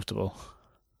uncomfortable.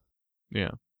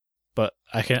 Yeah. But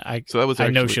I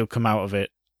know she'll come out of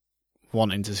it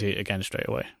wanting to see it again straight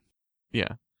away.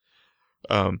 Yeah.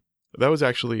 That was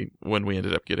actually when we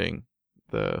ended up getting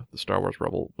the Star Wars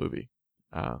Rebel movie.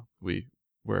 We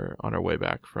were on our way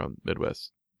back from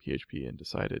Midwest PHP and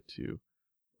decided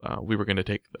we were going to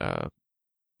take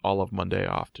all of Monday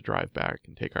off to drive back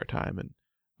and take our time. And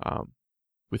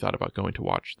we thought about going to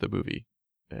watch the movie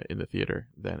in the theater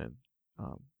then. And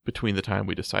between the time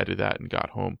we decided that and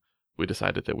got home, we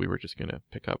decided that we were just going to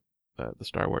pick up the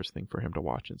Star Wars thing for him to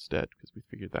watch instead, because we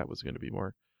figured that was going to be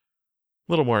a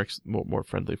little more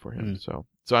friendly for him. So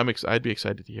I'd be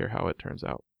excited to hear how it turns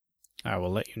out. I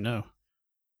will let you know.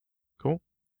 Cool.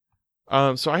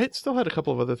 So I still had a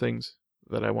couple of other things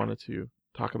that I wanted to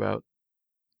talk about.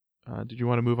 Did you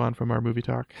want to move on from our movie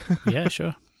talk? Yeah,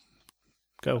 sure.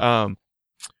 Go.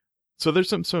 So there's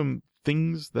some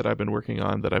things that I've been working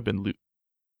on that I've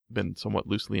been somewhat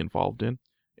loosely involved in.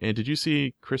 And did you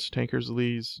see Chris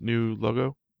Tankersley's new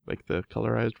logo, like the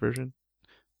colorized version?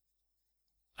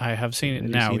 I have seen it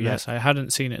now. Yes, I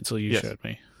hadn't seen it until you showed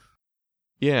me.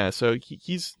 Yeah, so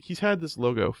he's had this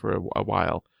logo for a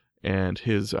while, and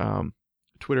his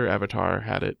Twitter avatar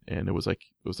had it, and it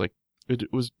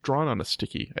was drawn on a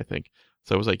sticky, I think.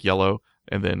 So it was like yellow,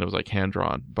 and then it was like hand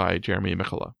drawn by Jeremy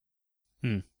Mikkola.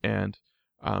 And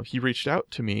he reached out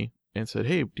to me and said,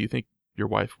 "Hey, do you think your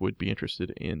wife would be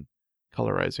interested in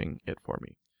colorizing it for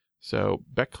me?" So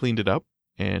Beck cleaned it up,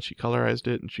 and she colorized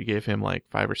it, and she gave him like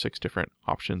 5 or 6 different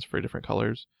options for different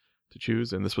colors to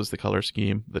choose, and this was the color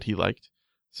scheme that he liked.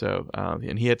 So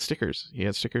and he had stickers. He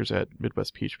had stickers at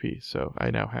Midwest PHP. So I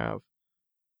now have,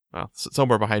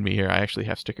 somewhere behind me here, I actually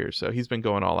have stickers. So he's been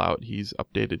going all out. He's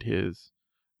updated his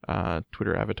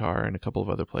Twitter avatar, and a couple of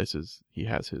other places he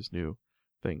has his new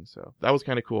thing. So that was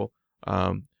kind of cool.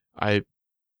 I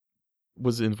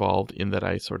was involved in that.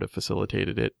 I sort of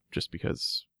facilitated it just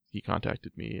because he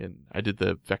contacted me, and I did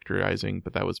the vectorizing,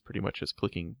 but that was pretty much just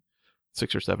clicking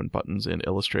 6 or 7 buttons in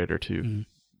Illustrator to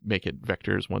make it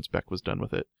vectors once Beck was done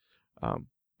with it.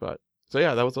 So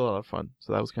yeah, that was a lot of fun.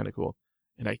 So that was kind of cool.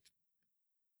 And I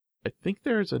think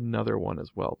there's another one as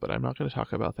well, but I'm not going to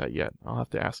talk about that yet. I'll have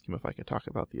to ask him if I can talk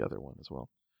about the other one as well.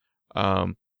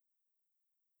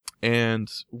 And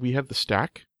we have the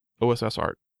Stack OSS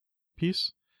art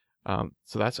piece.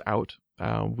 So that's out.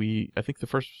 I think the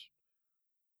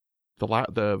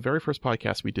very first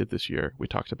podcast we did this year, we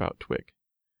talked about Twig.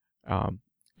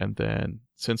 And then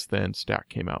since then Stack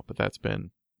came out, but that's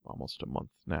been almost a month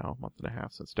and a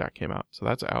half since Stack came out. So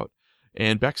that's out.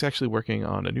 And Beck's actually working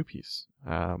on a new piece.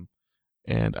 And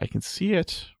I can see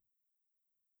it.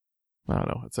 I don't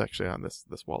know. It's actually on this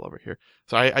wall over here.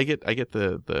 So I get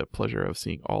the pleasure of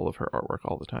seeing all of her artwork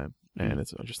all the time, and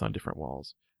it's just on different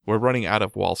walls. We're running out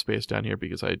of wall space down here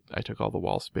because I took all the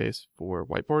wall space for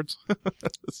whiteboards.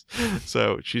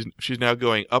 So she's now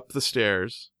going up the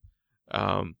stairs,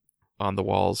 on the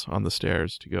walls on the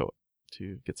stairs to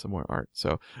get some more art.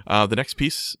 So the next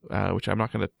piece, which I'm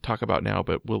not going to talk about now,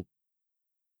 but we'll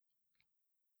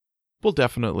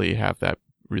definitely have that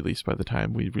released by the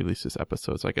time we release this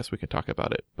episode. So I guess we can talk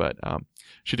about it. But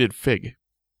she did Fig.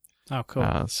 Oh,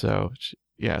 cool. So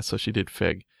she did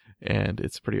Fig, and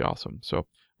it's pretty awesome. So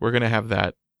we're going to have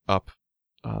that up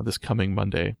this coming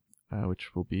Monday,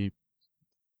 which will be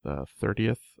the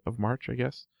 30th of March, I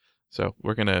guess. So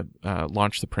we're going to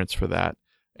launch the prints for that.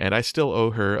 And I still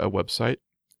owe her a website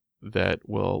that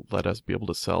will let us be able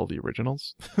to sell the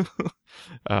originals.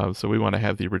 So we want to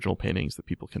have the original paintings that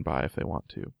people can buy if they want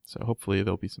to. So hopefully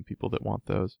there'll be some people that want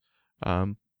those.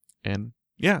 And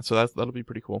yeah, so that'll be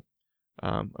pretty cool.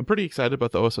 I'm pretty excited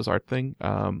about the OSS art thing.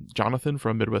 Jonathan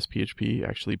from Midwest PHP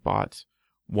actually bought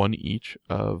one each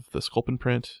of the Sculpin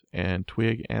print and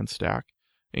Twig and Stack.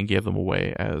 and gave them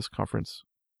away as conference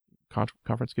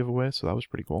giveaways. So that was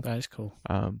pretty cool. That is cool.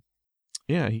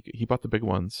 Yeah, he bought the big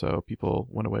ones, so people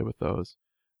went away with those,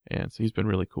 and so he's been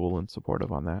really cool and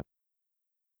supportive on that.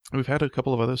 We've had a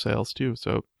couple of other sales too,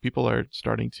 so people are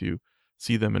starting to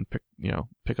see them and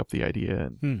pick up the idea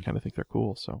and kind of think they're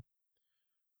cool. So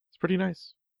it's pretty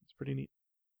nice. It's pretty neat.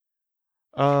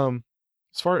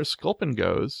 As far as Sculpin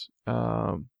goes,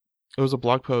 it was a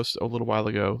blog post a little while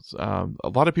ago. A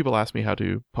lot of people asked me how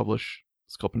to publish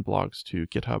Sculpin blogs to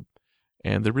GitHub,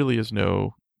 and there really is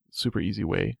no super easy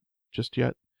way just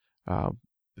yet.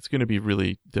 It's going to be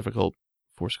really difficult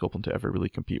for Sculpin to ever really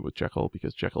compete with Jekyll,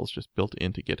 because Jekyll is just built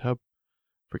into GitHub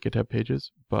for GitHub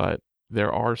pages. But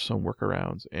there are some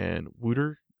workarounds, and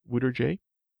WooterJ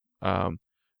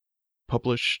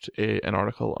published an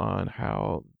article on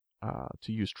how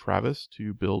to use Travis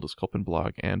to build a Sculpin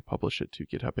blog and publish it to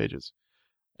GitHub pages.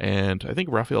 And I think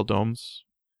Raphael Domes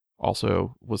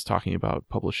also was talking about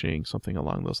publishing something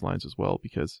along those lines as well,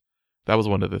 because that was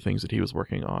one of the things that he was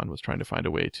working on, was trying to find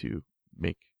a way to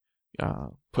make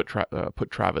put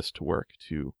Travis to work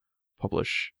to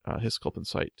publish his Sculpin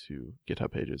site to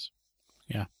GitHub pages.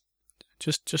 Yeah,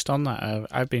 just on that,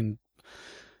 I've been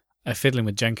fiddling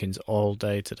with Jenkins all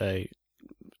day today.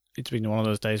 It's been one of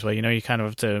those days where you kind of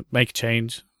have to make a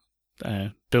change,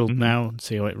 build now and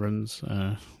see how it runs,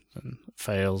 and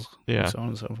fails, and so on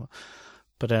and so forth.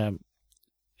 But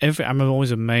I'm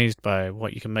always amazed by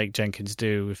what you can make Jenkins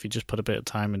do if you just put a bit of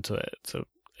time into it. So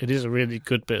it is a really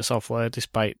good bit of software,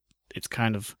 despite it's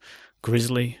kind of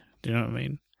grisly. Do you know what I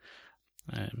mean?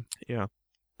 Yeah.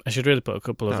 I should really put a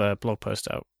couple of blog posts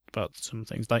out about some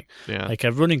things like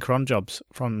running cron jobs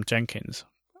from Jenkins.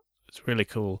 It's really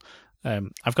cool.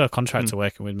 I've got a contractor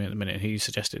working with me at the minute. He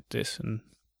suggested this, and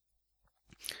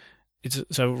it's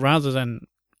so rather than,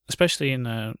 especially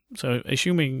in so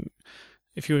assuming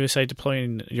if you were, say,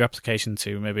 deploying your application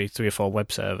to maybe 3 or 4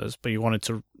 web servers, but you wanted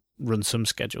to run some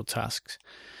scheduled tasks,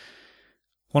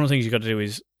 one of the things you've got to do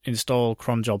is install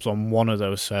cron jobs on one of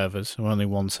those servers, and only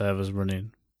one server's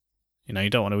running. You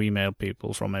don't want to email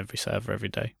people from every server every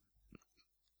day.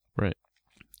 Right.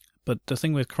 But the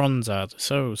thing with crons are they're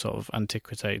so sort of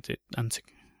antiquated,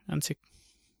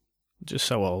 just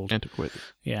so old. Antiquated.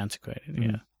 Yeah,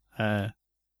 antiquated, yeah.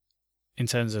 In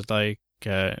terms of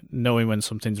knowing when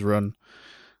something's run,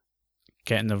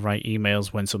 getting the right emails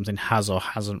when something has or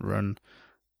hasn't run,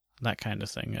 that kind of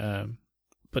thing.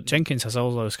 But Jenkins has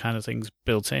all those kind of things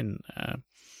built in.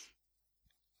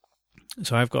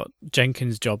 So I've got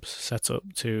Jenkins jobs set up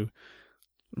to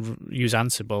use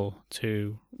Ansible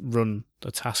to run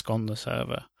the task on the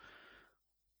server.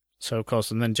 So, of course,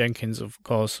 and then Jenkins, of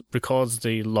course, records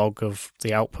the log of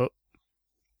the output.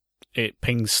 It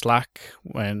pings Slack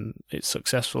when it's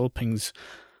successful, pings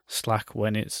Slack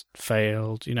when it's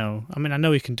failed. I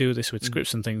know you can do this with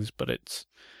scripts and things, but it's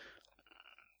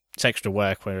extra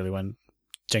work, really, when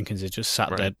Jenkins is just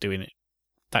sat there doing it,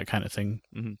 that kind of thing,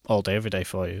 all day, every day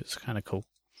for you. It's kind of cool.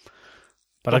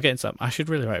 But I'll get into that. I should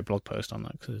really write a blog post on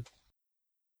that.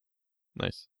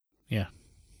 Nice. Yeah.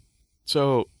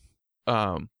 So,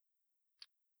 I'm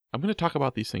going to talk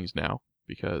about these things now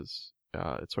because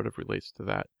it sort of relates to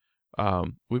that.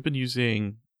 We've been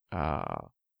using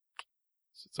BCC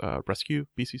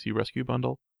Rescue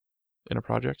bundle in a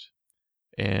project,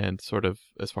 and sort of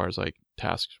as far as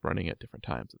tasks running at different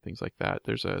times and things like that.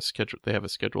 There's a schedule. They have a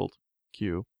scheduled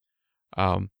queue,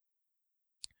 but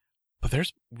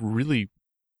there's really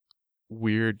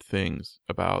weird things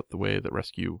about the way that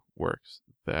Rescue works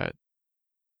that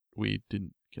we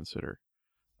didn't consider.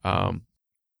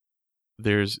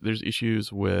 There's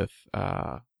issues with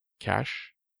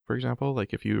cache, for example.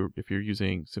 If you're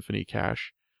using Symfony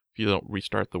cache, if you don't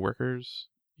restart the workers,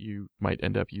 you might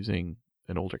end up using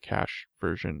an older cache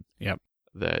version. Yep.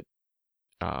 That,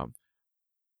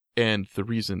 and the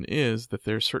reason is that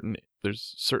there's certain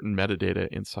metadata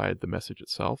inside the message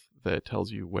itself that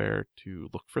tells you where to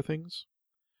look for things.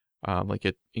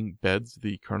 It embeds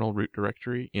the kernel root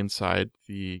directory inside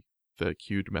the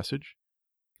queued message.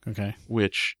 Okay.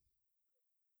 Which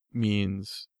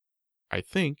means, I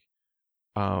think,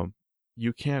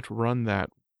 you can't run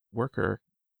that worker.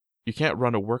 You can't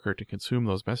run a worker to consume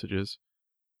those messages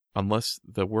unless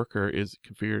the worker is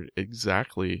configured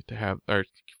to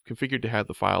have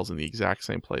the files in the exact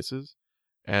same places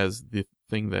as the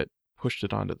thing that pushed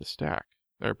it onto the stack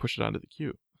or pushed it onto the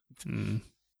queue.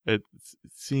 It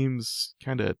seems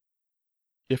kind of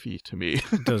iffy to me.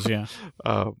 It does, yeah.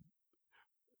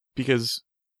 Because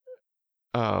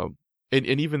and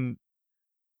even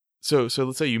so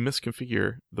let's say you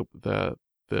misconfigure the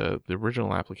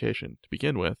original application to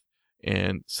begin with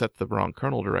and set the wrong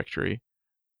kernel directory.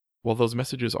 well, those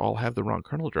messages all have the wrong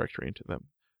kernel directory into them.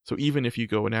 So even if you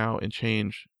go now and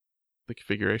change the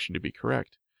configuration to be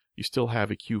correct, you still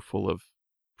have a queue full of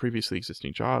previously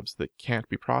existing jobs that can't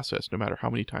be processed no matter how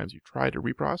many times you try to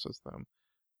reprocess them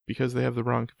because they have the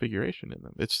wrong configuration in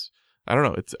them. I don't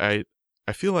know.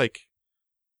 I feel like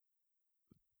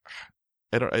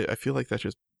I feel like that's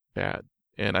just bad.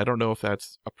 And I don't know if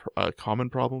that's a common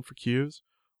problem for queues,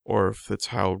 or if it's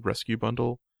how Rescue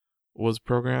Bundle was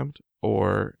programmed,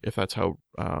 or if that's how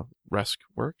Resc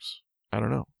works. I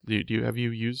don't know. Have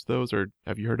you used those, or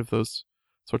have you heard of those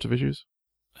sorts of issues?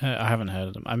 I haven't heard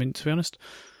of them. I mean, to be honest,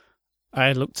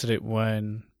 I looked at it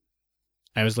when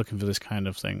I was looking for this kind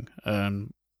of thing,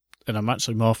 and I'm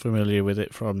actually more familiar with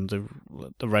it from the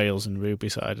Rails and Ruby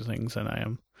side of things than I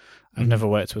am. I've never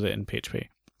worked with it in PHP.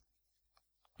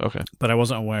 Okay. But I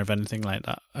wasn't aware of anything like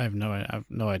that. I have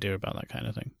no idea about that kind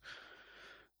of thing.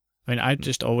 I mean, I've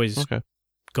just always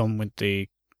gone with the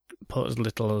put as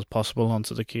little as possible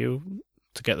onto the queue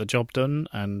to get the job done,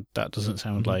 and that doesn't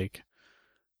sound like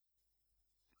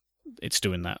it's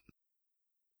doing that.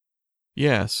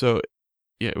 Yeah, so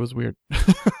it was weird.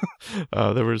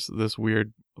 There was this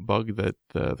weird bug that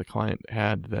the client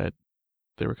had that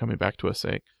they were coming back to us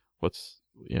saying,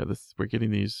 we're getting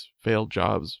these failed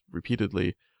jobs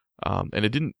repeatedly. And it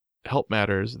didn't help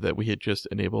matters that we had just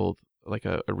enabled like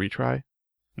a retry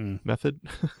method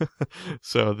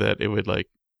so that it would, like,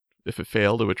 if it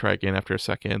failed, it would try again after a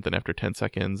second, then after 10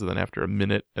 seconds, and then after a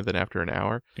minute, and then after an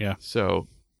hour. Yeah. So,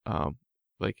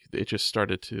 like, it just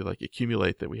started to, like,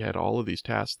 accumulate that we had all of these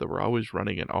tasks that were always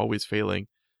running and always failing.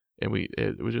 And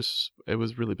it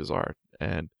was really bizarre.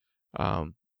 And,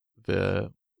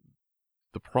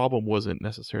 the problem wasn't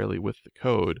necessarily with the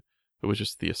code. It was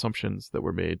just the assumptions that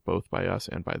were made both by us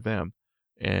and by them.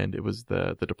 And it was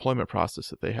the deployment process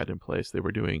that they had in place. They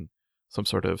were doing some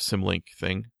sort of symlink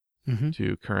thing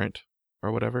to current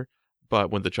or whatever.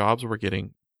 But when the jobs were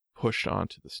getting pushed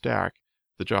onto the stack,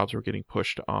 the jobs were getting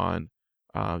pushed on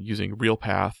using real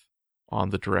path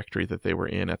on the directory that they were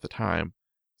in at the time.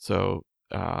 So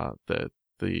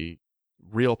the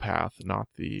real path, not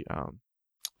the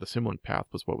symlink path,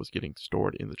 was what was getting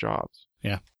stored in the jobs.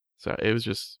 Yeah. So it was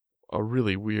just a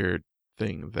really weird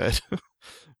thing that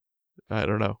I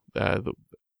don't know.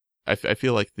 I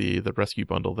feel like the Rescue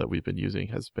Bundle that we've been using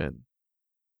has been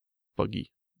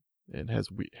buggy and has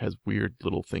weird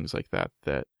little things like that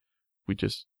we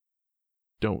just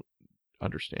don't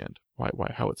understand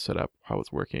how it's set up, how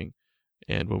it's working.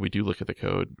 And when we do look at the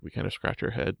code, we kind of scratch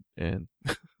our head, and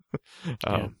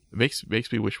it makes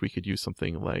me wish we could use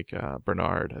something like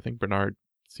Bernard. I think Bernard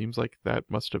seems like that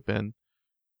must have been.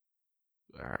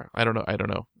 I don't know. I don't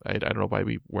know why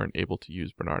we weren't able to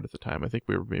use Bernard at the time. I think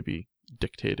we were maybe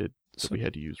dictated that we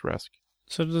had to use Resc.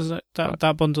 So does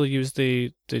that bundle use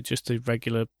the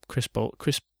regular Chris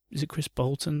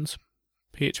Bolton's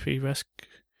PHP Resc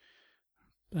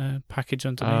package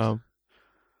underneath?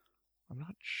 I'm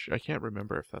not sure. I can't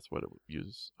remember if that's what it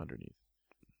uses underneath.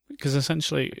 Because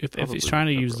essentially, if it's trying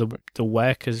to use the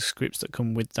workers scripts that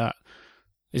come with that,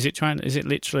 is it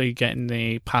literally getting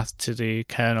the path to the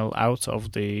kernel out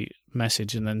of the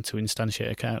message and then to instantiate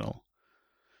a kernel?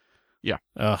 Yeah.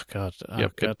 Oh god.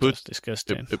 That's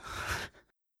disgusting.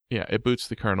 It boots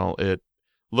the kernel. It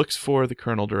looks for the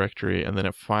kernel directory, and then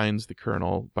it finds the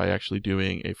kernel by actually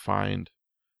doing a find,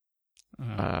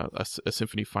 a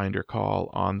Symfony Finder call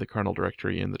on the kernel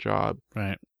directory in the job,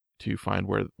 right, to find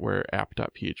where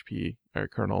app.php or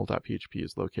kernel.php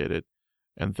is located,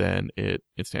 and then it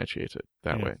instantiates it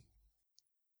that way.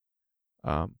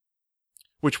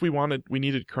 Which we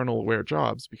needed kernel-aware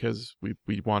jobs because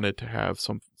we wanted to have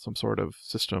some sort of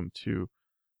system to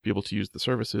be able to use the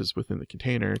services within the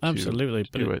container. Absolutely,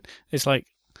 to do it. It's like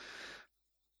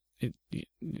don't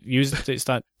use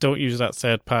that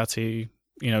third party,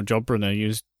 job runner.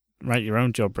 Write your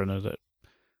own job runner. That.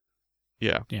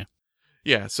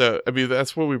 Yeah. So I mean,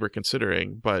 that's what we were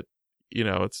considering, but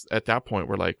it's at that point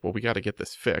we're like, well, we got to get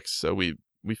this fixed. So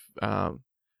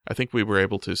I think we were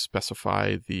able to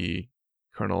specify the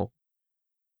kernel.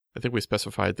 I think we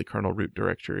specified the kernel root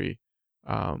directory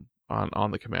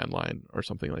on the command line or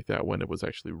something like that when it was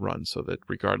actually run, so that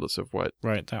regardless of what,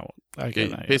 right, that one, I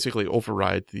get that, basically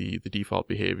override the default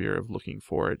behavior of looking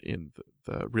for it in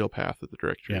the real path of the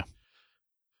directory. Yeah.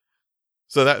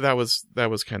 So that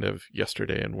was kind of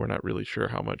yesterday, and we're not really sure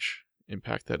how much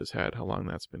impact that has had, how long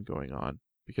that's been going on,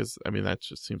 because I mean that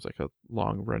just seems like a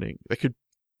long running.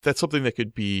 That's something that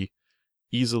could be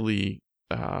easily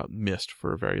missed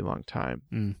for a very long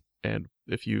time. And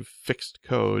if you've fixed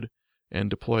code and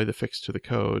deploy the fix to the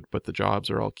code, but the jobs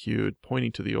are all queued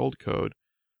pointing to the old code,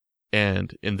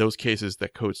 and in those cases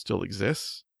that code still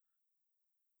exists,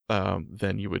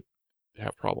 then you would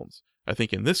have problems. I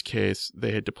think in this case,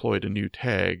 they had deployed a new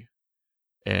tag,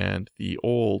 and the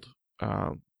old,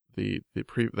 the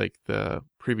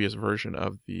previous version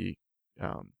of the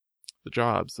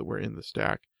jobs that were in the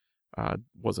stack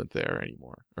wasn't there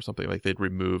anymore, or something. Like they'd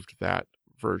removed that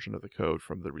version of the code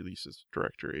from the releases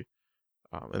directory,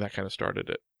 and that kind of started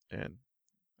it. And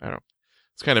I don't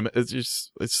know,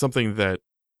 it's something that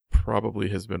probably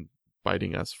has been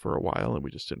biting us for a while, and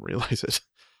we just didn't realize it.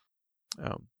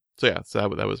 So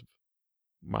that was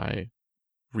my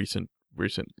recent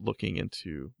looking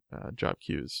into job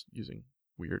queues using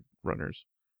weird runners.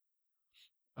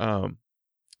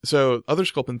 So other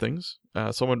Sculpin things,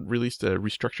 someone released a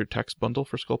restructured text bundle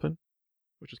for Sculpin,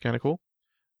 which is kind of cool.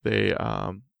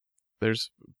 I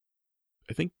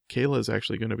think Kayla is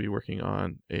actually going to be working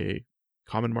on a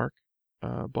common mark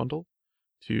bundle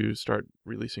to start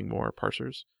releasing more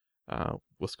parsers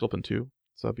with Sculpin 2.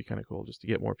 So that'd be kind of cool just to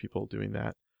get more people doing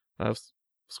that.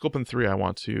 Sculpin 3, I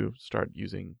want to start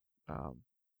using,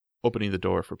 opening the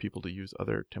door for people to use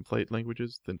other template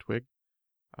languages than Twig.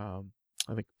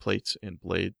 I think Plate and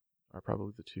Blade are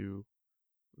probably the two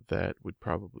that would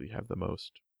probably have the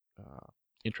most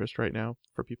interest right now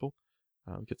for people.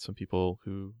 Get some people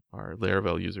who are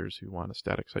Laravel users who want a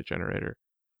static site generator.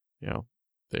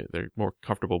 They're more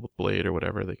comfortable with Blade or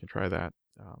whatever, they can try that.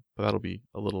 But that'll be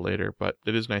a little later. But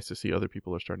it is nice to see other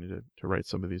people are starting to write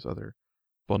some of these other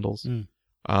bundles.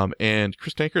 And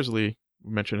Chris Tankersley,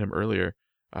 we mentioned him earlier,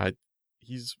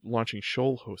 he's launching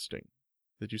Shoal hosting.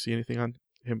 Did you see anything on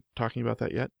him talking about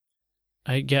that yet?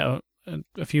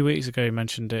 A few weeks ago he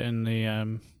mentioned it in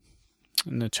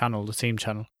the channel, the team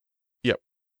channel. Yep.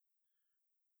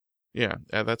 Yeah,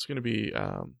 that's going to be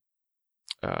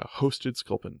hosted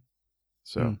Sculpin.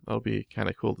 So that'll be kind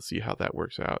of cool to see how that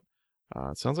works out.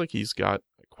 It sounds like he's got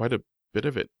quite a bit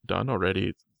of it done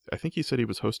already. I think he said he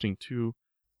was hosting two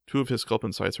of his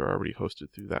Sculpin sites are already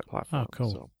hosted through that platform. Oh,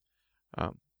 cool.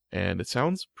 So, and it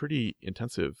sounds pretty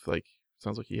intensive.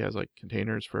 Sounds like he has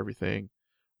containers for everything.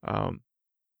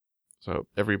 So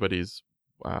everybody's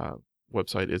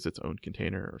website is its own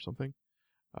container or something.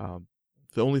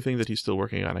 The only thing that he's still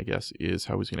working on, I guess, is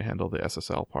how he's going to handle the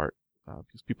SSL part,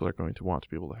 because people are going to want to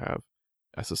be able to have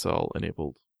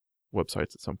SSL-enabled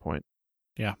websites at some point.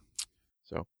 Yeah.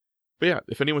 So, but yeah,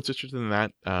 if anyone's interested in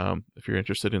that, if you're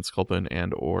interested in Sculpin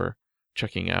and or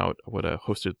checking out what a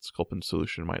hosted Sculpin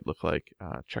solution might look like,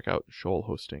 check out Shoal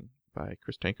Hosting by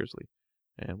Chris Tankersley,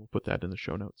 and we'll put that in the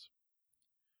show notes.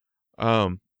 I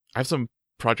have some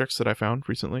projects that I found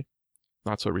recently.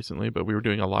 Not so recently, but we were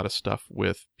doing a lot of stuff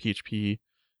with PHP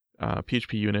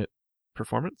unit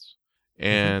performance.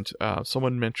 And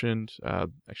someone mentioned,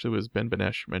 actually it was Ben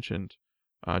Benesh mentioned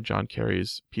John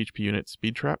Kerry's PHP unit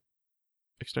speed trap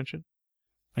extension.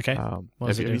 Okay.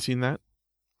 Have you seen that?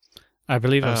 I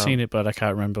believe I've seen it, but I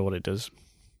can't remember what it does.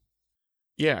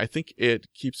 Yeah, I think it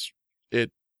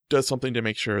does something to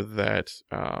make sure that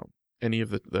any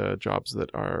of the jobs that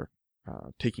are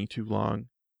taking too long.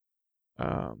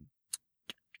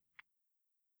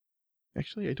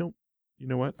 Actually, I don't. You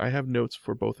know what? I have notes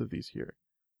for both of these here.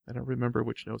 I don't remember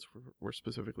which notes were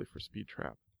specifically for speed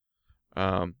trap.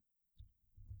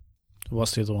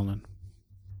 What's the other one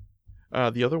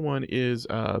then? The other one is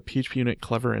PHP unit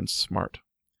clever and smart.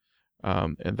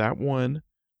 And that one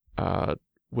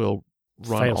will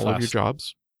run all of your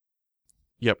jobs.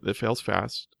 Yep, it fails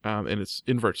fast, and it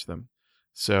inverts them.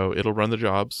 So it'll run the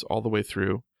jobs all the way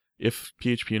through. If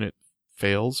PHP unit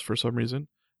fails for some reason,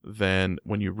 then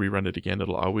when you rerun it again,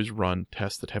 it'll always run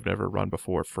tests that have never run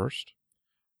before first.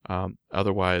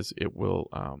 Otherwise, it will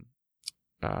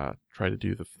try to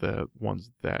do the ones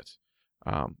that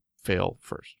fail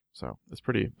first. So that's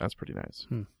pretty nice.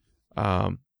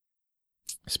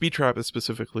 Speed trap is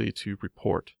specifically to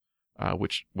report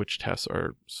which tests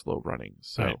are slow running.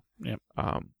 So right.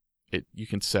 Yep. You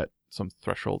can set some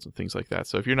thresholds and things like that.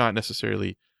 So if you're not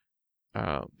necessarily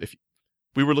if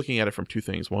we were looking at it from two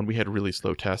things. One, we had really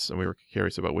slow tests and we were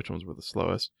curious about which ones were the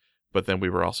slowest. But then we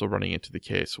were also running into the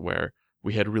case where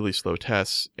we had really slow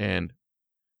tests and,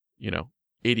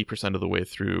 80% of the way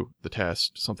through the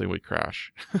test, something would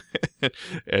crash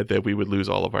and then we would lose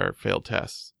all of our failed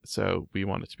tests. So we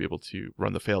wanted to be able to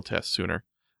run the failed tests sooner,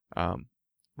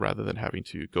 rather than having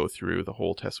to go through the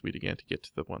whole test suite again to get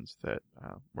to the ones that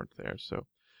weren't there. So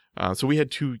we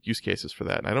had two use cases for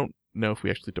that. And I don't know if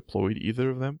we actually deployed either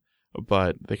of them,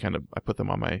 but I put them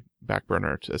on my back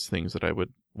burner as things that I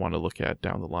would want to look at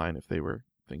down the line if they were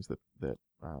things that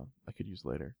I could use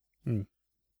later.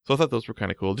 So I thought those were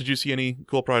kind of cool. Did you see any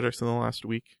cool projects in the last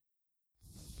week?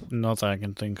 Not that I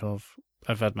can think of.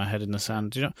 I've had my head in the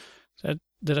sand.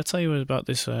 did I tell you about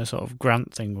this sort of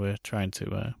grant thing we're trying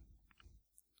to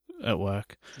at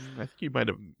work? I think you might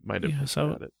have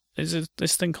about it. It's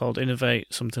this thing called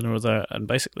Innovate something or other, and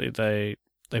basically they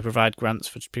provide grants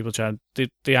for people trying. They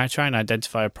try and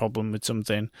identify a problem with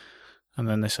something, and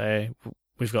then they say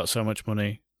we've got so much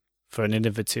money for an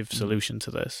innovative solution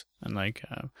to this. And like,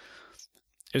 it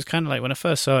was kind of like when I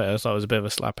first saw it, I thought it was a bit of a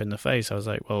slap in the face. I was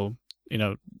like, well,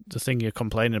 the thing you're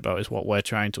complaining about is what we're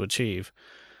trying to achieve.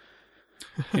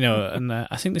 And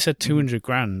I think they said 200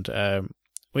 grand,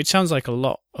 which sounds like a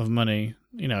lot of money.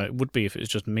 It would be if it was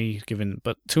just me giving,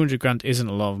 but 200 grand isn't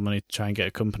a lot of money to try and get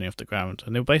a company off the ground.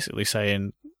 And they were basically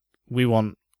saying, we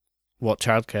want what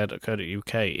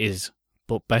childcare.co.uk is,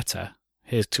 but better.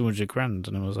 Here's 200 grand.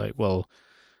 And I was like, well,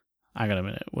 hang on a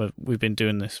minute. We've been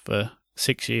doing this for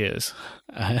 6 years.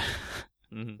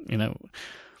 You're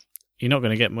not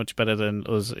going to get much better than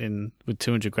us with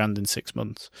 200 grand in 6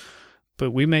 months.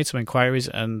 But we made some inquiries,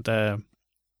 and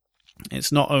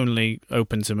it's not only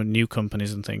open to new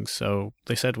companies and things. So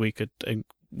they said we could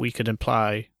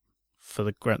apply for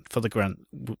the grant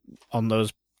on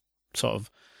those sort of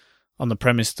on the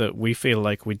premise that we feel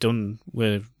like we've done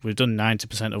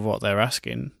 90% of what they're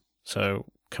asking. So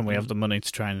can we have the money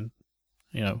to try and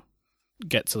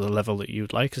get to the level that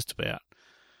you'd like us to be at?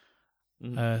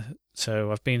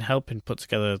 So I've been helping put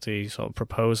together the sort of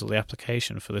proposal, the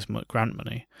application for this grant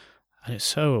money, and it's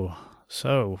so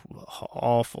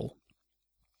awful.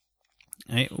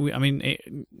 It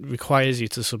requires you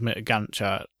to submit a Gantt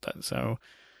chart,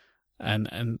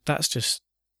 and that's just,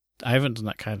 I haven't done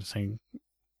that kind of thing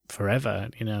forever.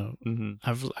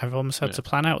 I've almost had to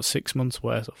plan out 6 months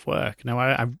worth of work. Now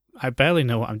I barely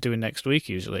know what I'm doing next week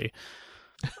usually.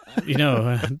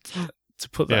 To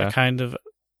put that kind of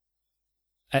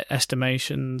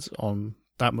estimations on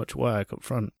that much work up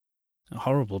front, a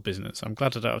horrible business. I'm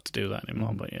glad I don't have to do that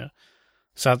anymore. But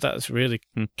so that's really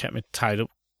kept me tied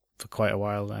up for quite a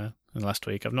while there in the last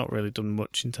week. I've not really done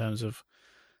much in terms of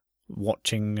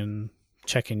watching and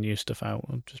checking new stuff out.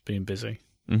 I've just been busy.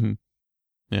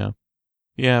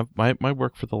 Yeah. My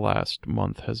work for the last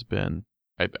month has been,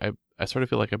 I sort of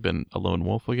feel like I've been a lone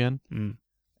wolf again,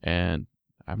 and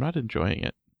I'm not enjoying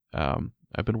it.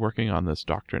 I've been working on this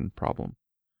doctrine problem.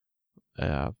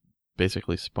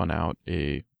 Basically spun out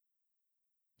a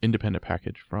independent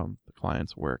package from the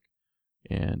client's work,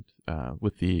 and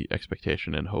with the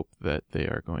expectation and hope that they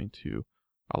are going to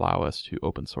allow us to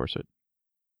open source it.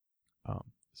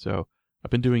 So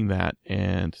I've been doing that,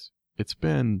 and it's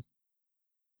been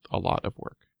a lot of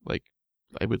work. Like,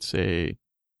 I would say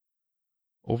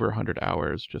over 100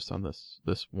 hours just on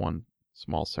this one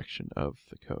small section of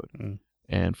the code.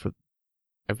 And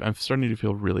I'm starting to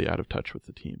feel really out of touch with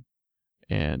the team.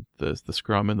 And the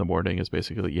scrum in the morning is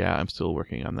basically, I'm still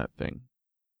working on that thing.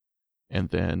 And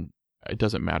then it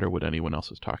doesn't matter what anyone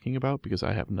else is talking about because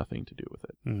I have nothing to do with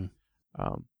it.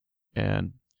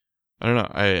 And I don't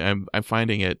know, I'm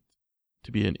finding it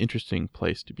to be an interesting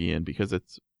place to be in because it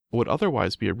would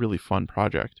otherwise be a really fun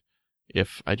project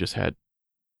if I just had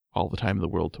all the time in the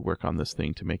world to work on this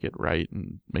thing to make it right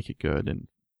and make it good and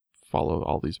follow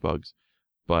all these bugs.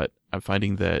 But I'm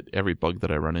finding that every bug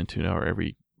that I run into now, or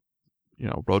every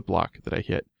roadblock that I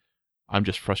hit, I'm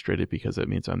just frustrated because it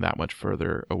means I'm that much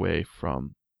further away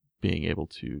from being able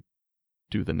to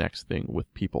do the next thing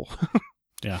with people.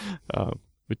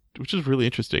 Which is really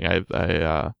interesting.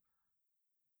 I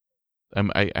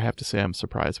have to say I'm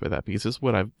surprised by that because this is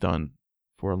what I've done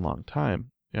for a long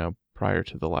time. Prior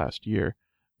to the last year,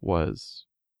 was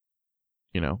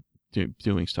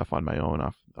doing stuff on my own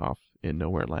off in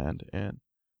nowhere land, and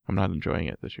I'm not enjoying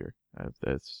it this year.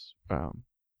 It's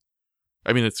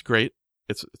great.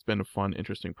 It's been a fun,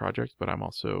 interesting project, but I'm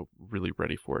also really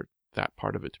ready for that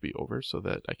part of it to be over so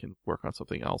that I can work on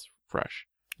something else fresh.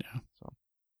 So,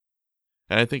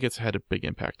 and I think it's had a big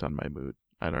impact on my mood.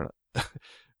 I don't know.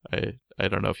 I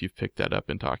don't know if you've picked that up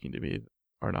in talking to me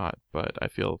or not, but I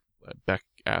feel Beck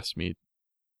asked me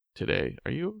today,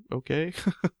 "Are you okay?"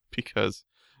 because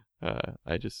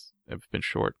I just have been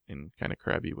short and kind of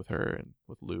crabby with her and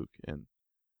with Luke, and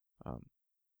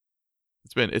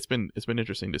it's been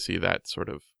interesting to see that sort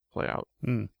of play out.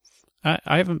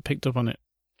 I haven't picked up on it.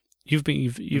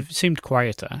 You've seemed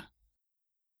quieter,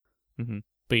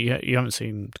 but you haven't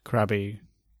seemed crabby,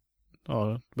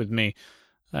 or with me.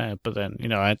 But then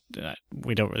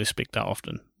we don't really speak that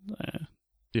often.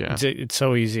 It's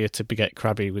so easier to get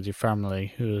crabby with your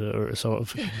family who are sort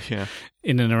of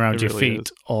in and around your feet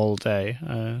all day.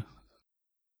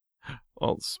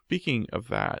 Well, speaking of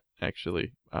that,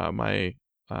 actually, my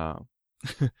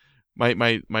my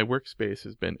workspace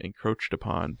has been encroached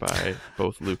upon by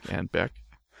both Luke and Beck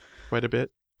quite a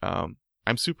bit.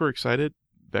 I'm super excited.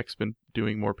 Beck's been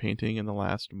doing more painting in the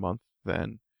last month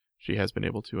than she has been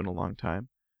able to in a long time.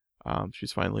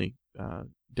 She's finally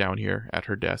down here at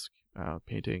her desk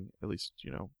painting, at least,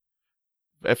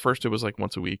 at first it was like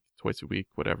once a week, twice a week,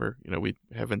 whatever. We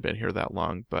haven't been here that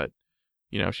long, but,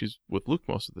 she's with Luke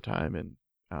most of the time, and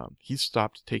he's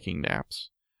stopped taking naps.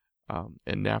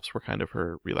 And naps were kind of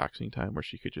her relaxing time where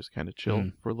she could just kind of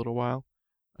chill for a little while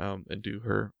and do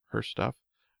her stuff.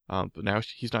 But now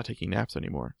he's not taking naps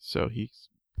anymore, so he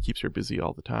keeps her busy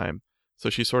all the time. So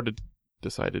she sort of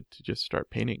decided to just start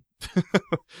painting.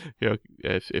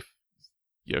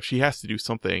 If she has to do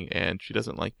something and she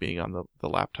doesn't like being on the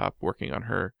laptop working on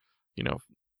her,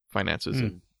 finances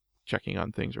and checking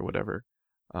on things or whatever,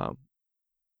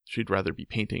 she'd rather be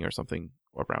painting or something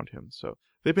around him. So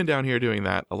they've been down here doing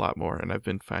that a lot more, and I've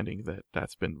been finding that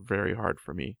that's been very hard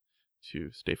for me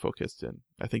to stay focused, and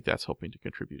I think that's helping to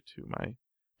contribute to my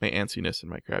antsiness and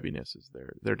my crabbiness is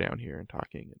they're down here and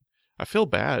talking. And I feel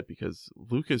bad because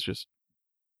Luke is just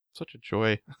such a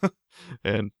joy.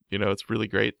 And it's really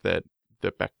great that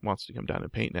Beck wants to come down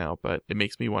and paint now, but it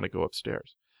makes me want to go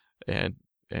upstairs and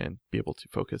be able to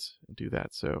focus and do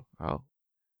that. So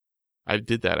I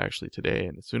did that actually today,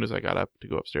 and as soon as I got up to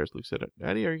go upstairs, Luke said,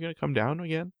 "Daddy, are you going to come down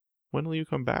again? When will you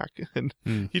come back?" And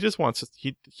he just wants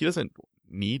he doesn't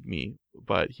need me,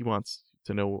 but he wants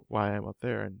to know why I'm up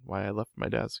there and why I left my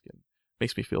desk, and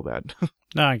makes me feel bad.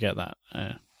 No, I get that.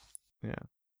 Yeah.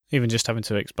 Even just having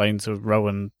to explain to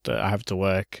Rowan that I have to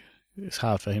work, it's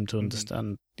hard for him to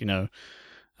understand.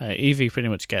 Evie pretty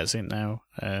much gets it now.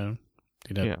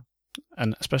 Yeah.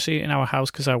 And especially in our house,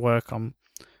 because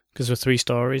we're 3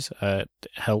 stories, it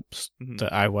helps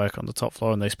that I work on the top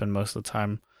floor and they spend most of the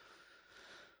time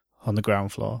on the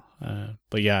ground floor.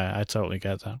 But yeah, I totally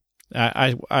get that.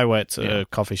 I went to a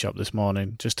coffee shop this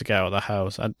morning just to get out of the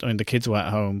house. I mean, the kids were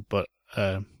at home, but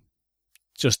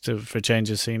just for a change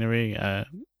of scenery.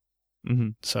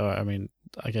 So, I mean,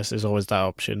 I guess there's always that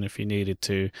option if you needed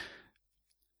to,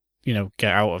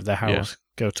 get out of the house,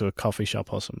 go to a coffee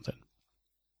shop or something.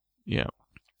 Yeah.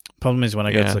 Problem is when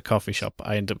I go to the coffee shop,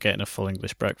 I end up getting a full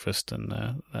English breakfast, and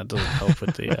that doesn't help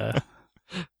with the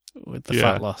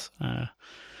fat loss.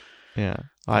 Yeah,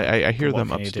 I hear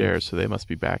them upstairs, so they must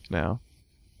be back now.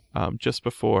 Just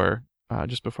before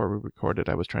we recorded,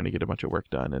 I was trying to get a bunch of work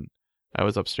done, and I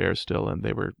was upstairs still, and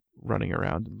they were running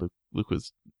around, and Luke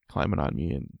was climbing on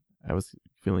me, and I was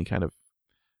feeling kind of,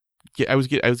 I was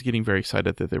getting very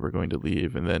excited that they were going to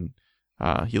leave, and then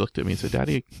he looked at me and said,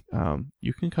 "Daddy,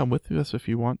 you can come with us if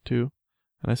you want to."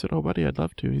 And I said, "Oh, buddy, I'd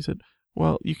love to." He said,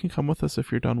 "Well, you can come with us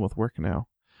if you're done with work now."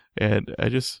 And I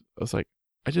was like,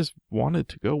 I just wanted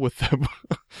to go with them,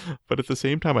 but at the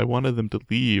same time, I wanted them to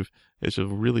leave. It's a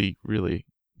really, really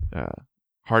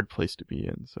hard place to be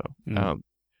in. So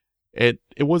it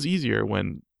was easier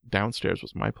when downstairs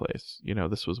was my place.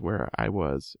 This was where I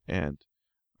was, and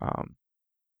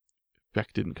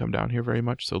Beck didn't come down here very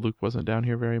much, so Luke wasn't down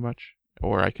here very much.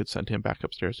 Or I could send him back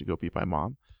upstairs to go be my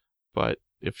mom. But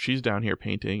if she's down here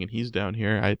painting and he's down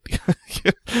here, I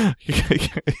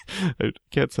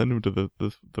can't send him to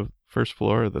the first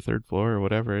floor or the third floor or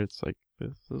whatever. It's like,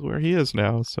 this is where he is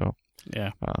now. So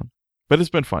yeah. But it's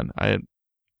been fun.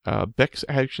 Bex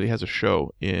actually has a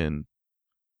show in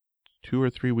 2 or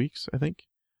 3 weeks, I think.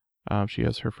 She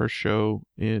has her first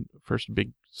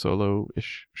big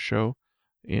solo-ish show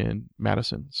in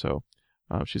Madison. So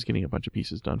she's getting a bunch of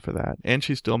pieces done for that, and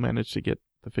she still managed to get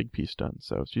the fig piece done.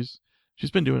 So she's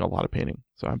been doing a lot of painting.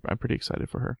 So I'm pretty excited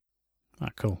for her. Ah,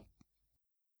 cool.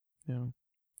 Yeah.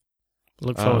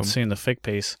 Look forward to seeing the fig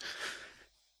piece.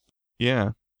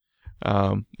 Yeah.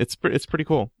 It's pretty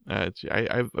cool.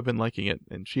 I've been liking it,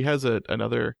 and she has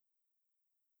another.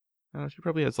 I don't know, she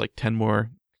probably has like 10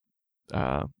 more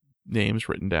names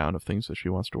written down of things that she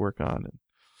wants to work on, and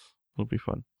it'll be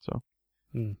fun. So.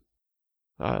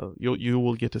 You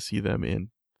will get to see them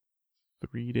in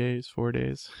 3 days, 4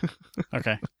 days.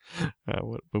 Okay.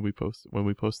 When we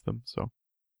post them. So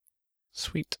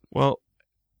sweet. Well,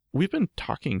 we've been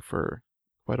talking for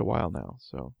quite a while now,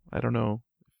 so I don't know.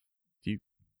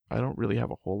 I don't really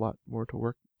have a whole lot more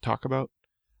to talk about.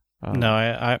 No,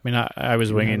 I mean I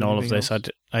was winging all of this.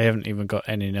 I haven't even got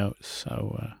any notes,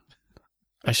 so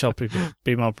I shall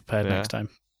be more prepared next time.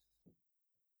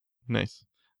 Nice.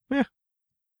 Yeah.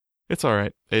 It's all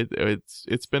right.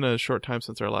 It's been a short time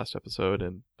since our last episode,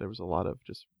 and there was a lot of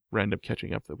just random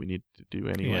catching up that we need to do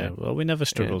anyway. Yeah, well, we never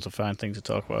struggle to find things to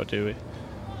talk about, do we?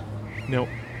 Nope.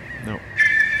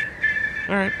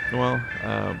 All right. Well,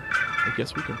 I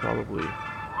guess we can probably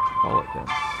call it then.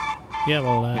 Yeah.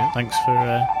 Well, thanks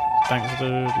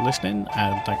for listening,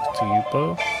 and thanks to you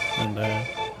both, and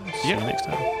see you next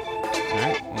time. All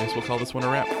right, I guess we'll call this one a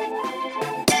wrap.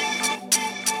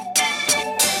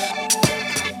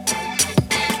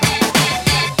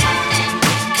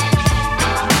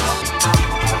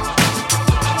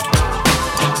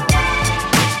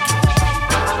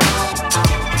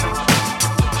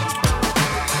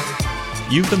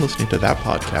 You've been listening to That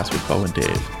Podcast with Beau and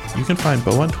Dave. You can find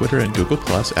Beau on Twitter and Google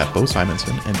Plus at Beau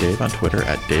Simonson and Dave on Twitter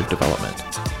at Dave Development.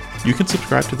 You can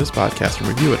subscribe to this podcast and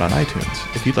review it on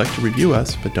iTunes. If you'd like to review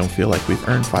us but don't feel like we've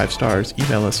earned 5 stars,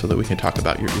 email us so that we can talk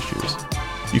about your issues.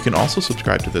 You can also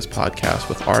subscribe to this podcast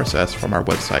with RSS from our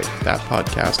website,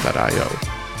 thatpodcast.io.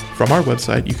 From our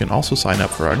website, you can also sign up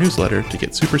for our newsletter to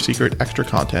get super secret extra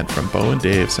content from Beau and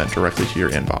Dave sent directly to your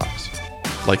inbox.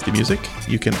 Like the music?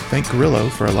 You can thank Grillo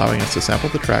for allowing us to sample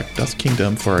the track Dust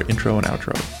Kingdom for our intro and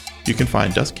outro. You can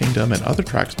find Dust Kingdom and other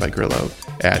tracks by Grillo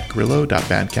at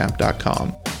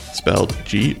grillo.bandcamp.com, spelled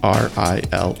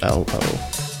Grillo.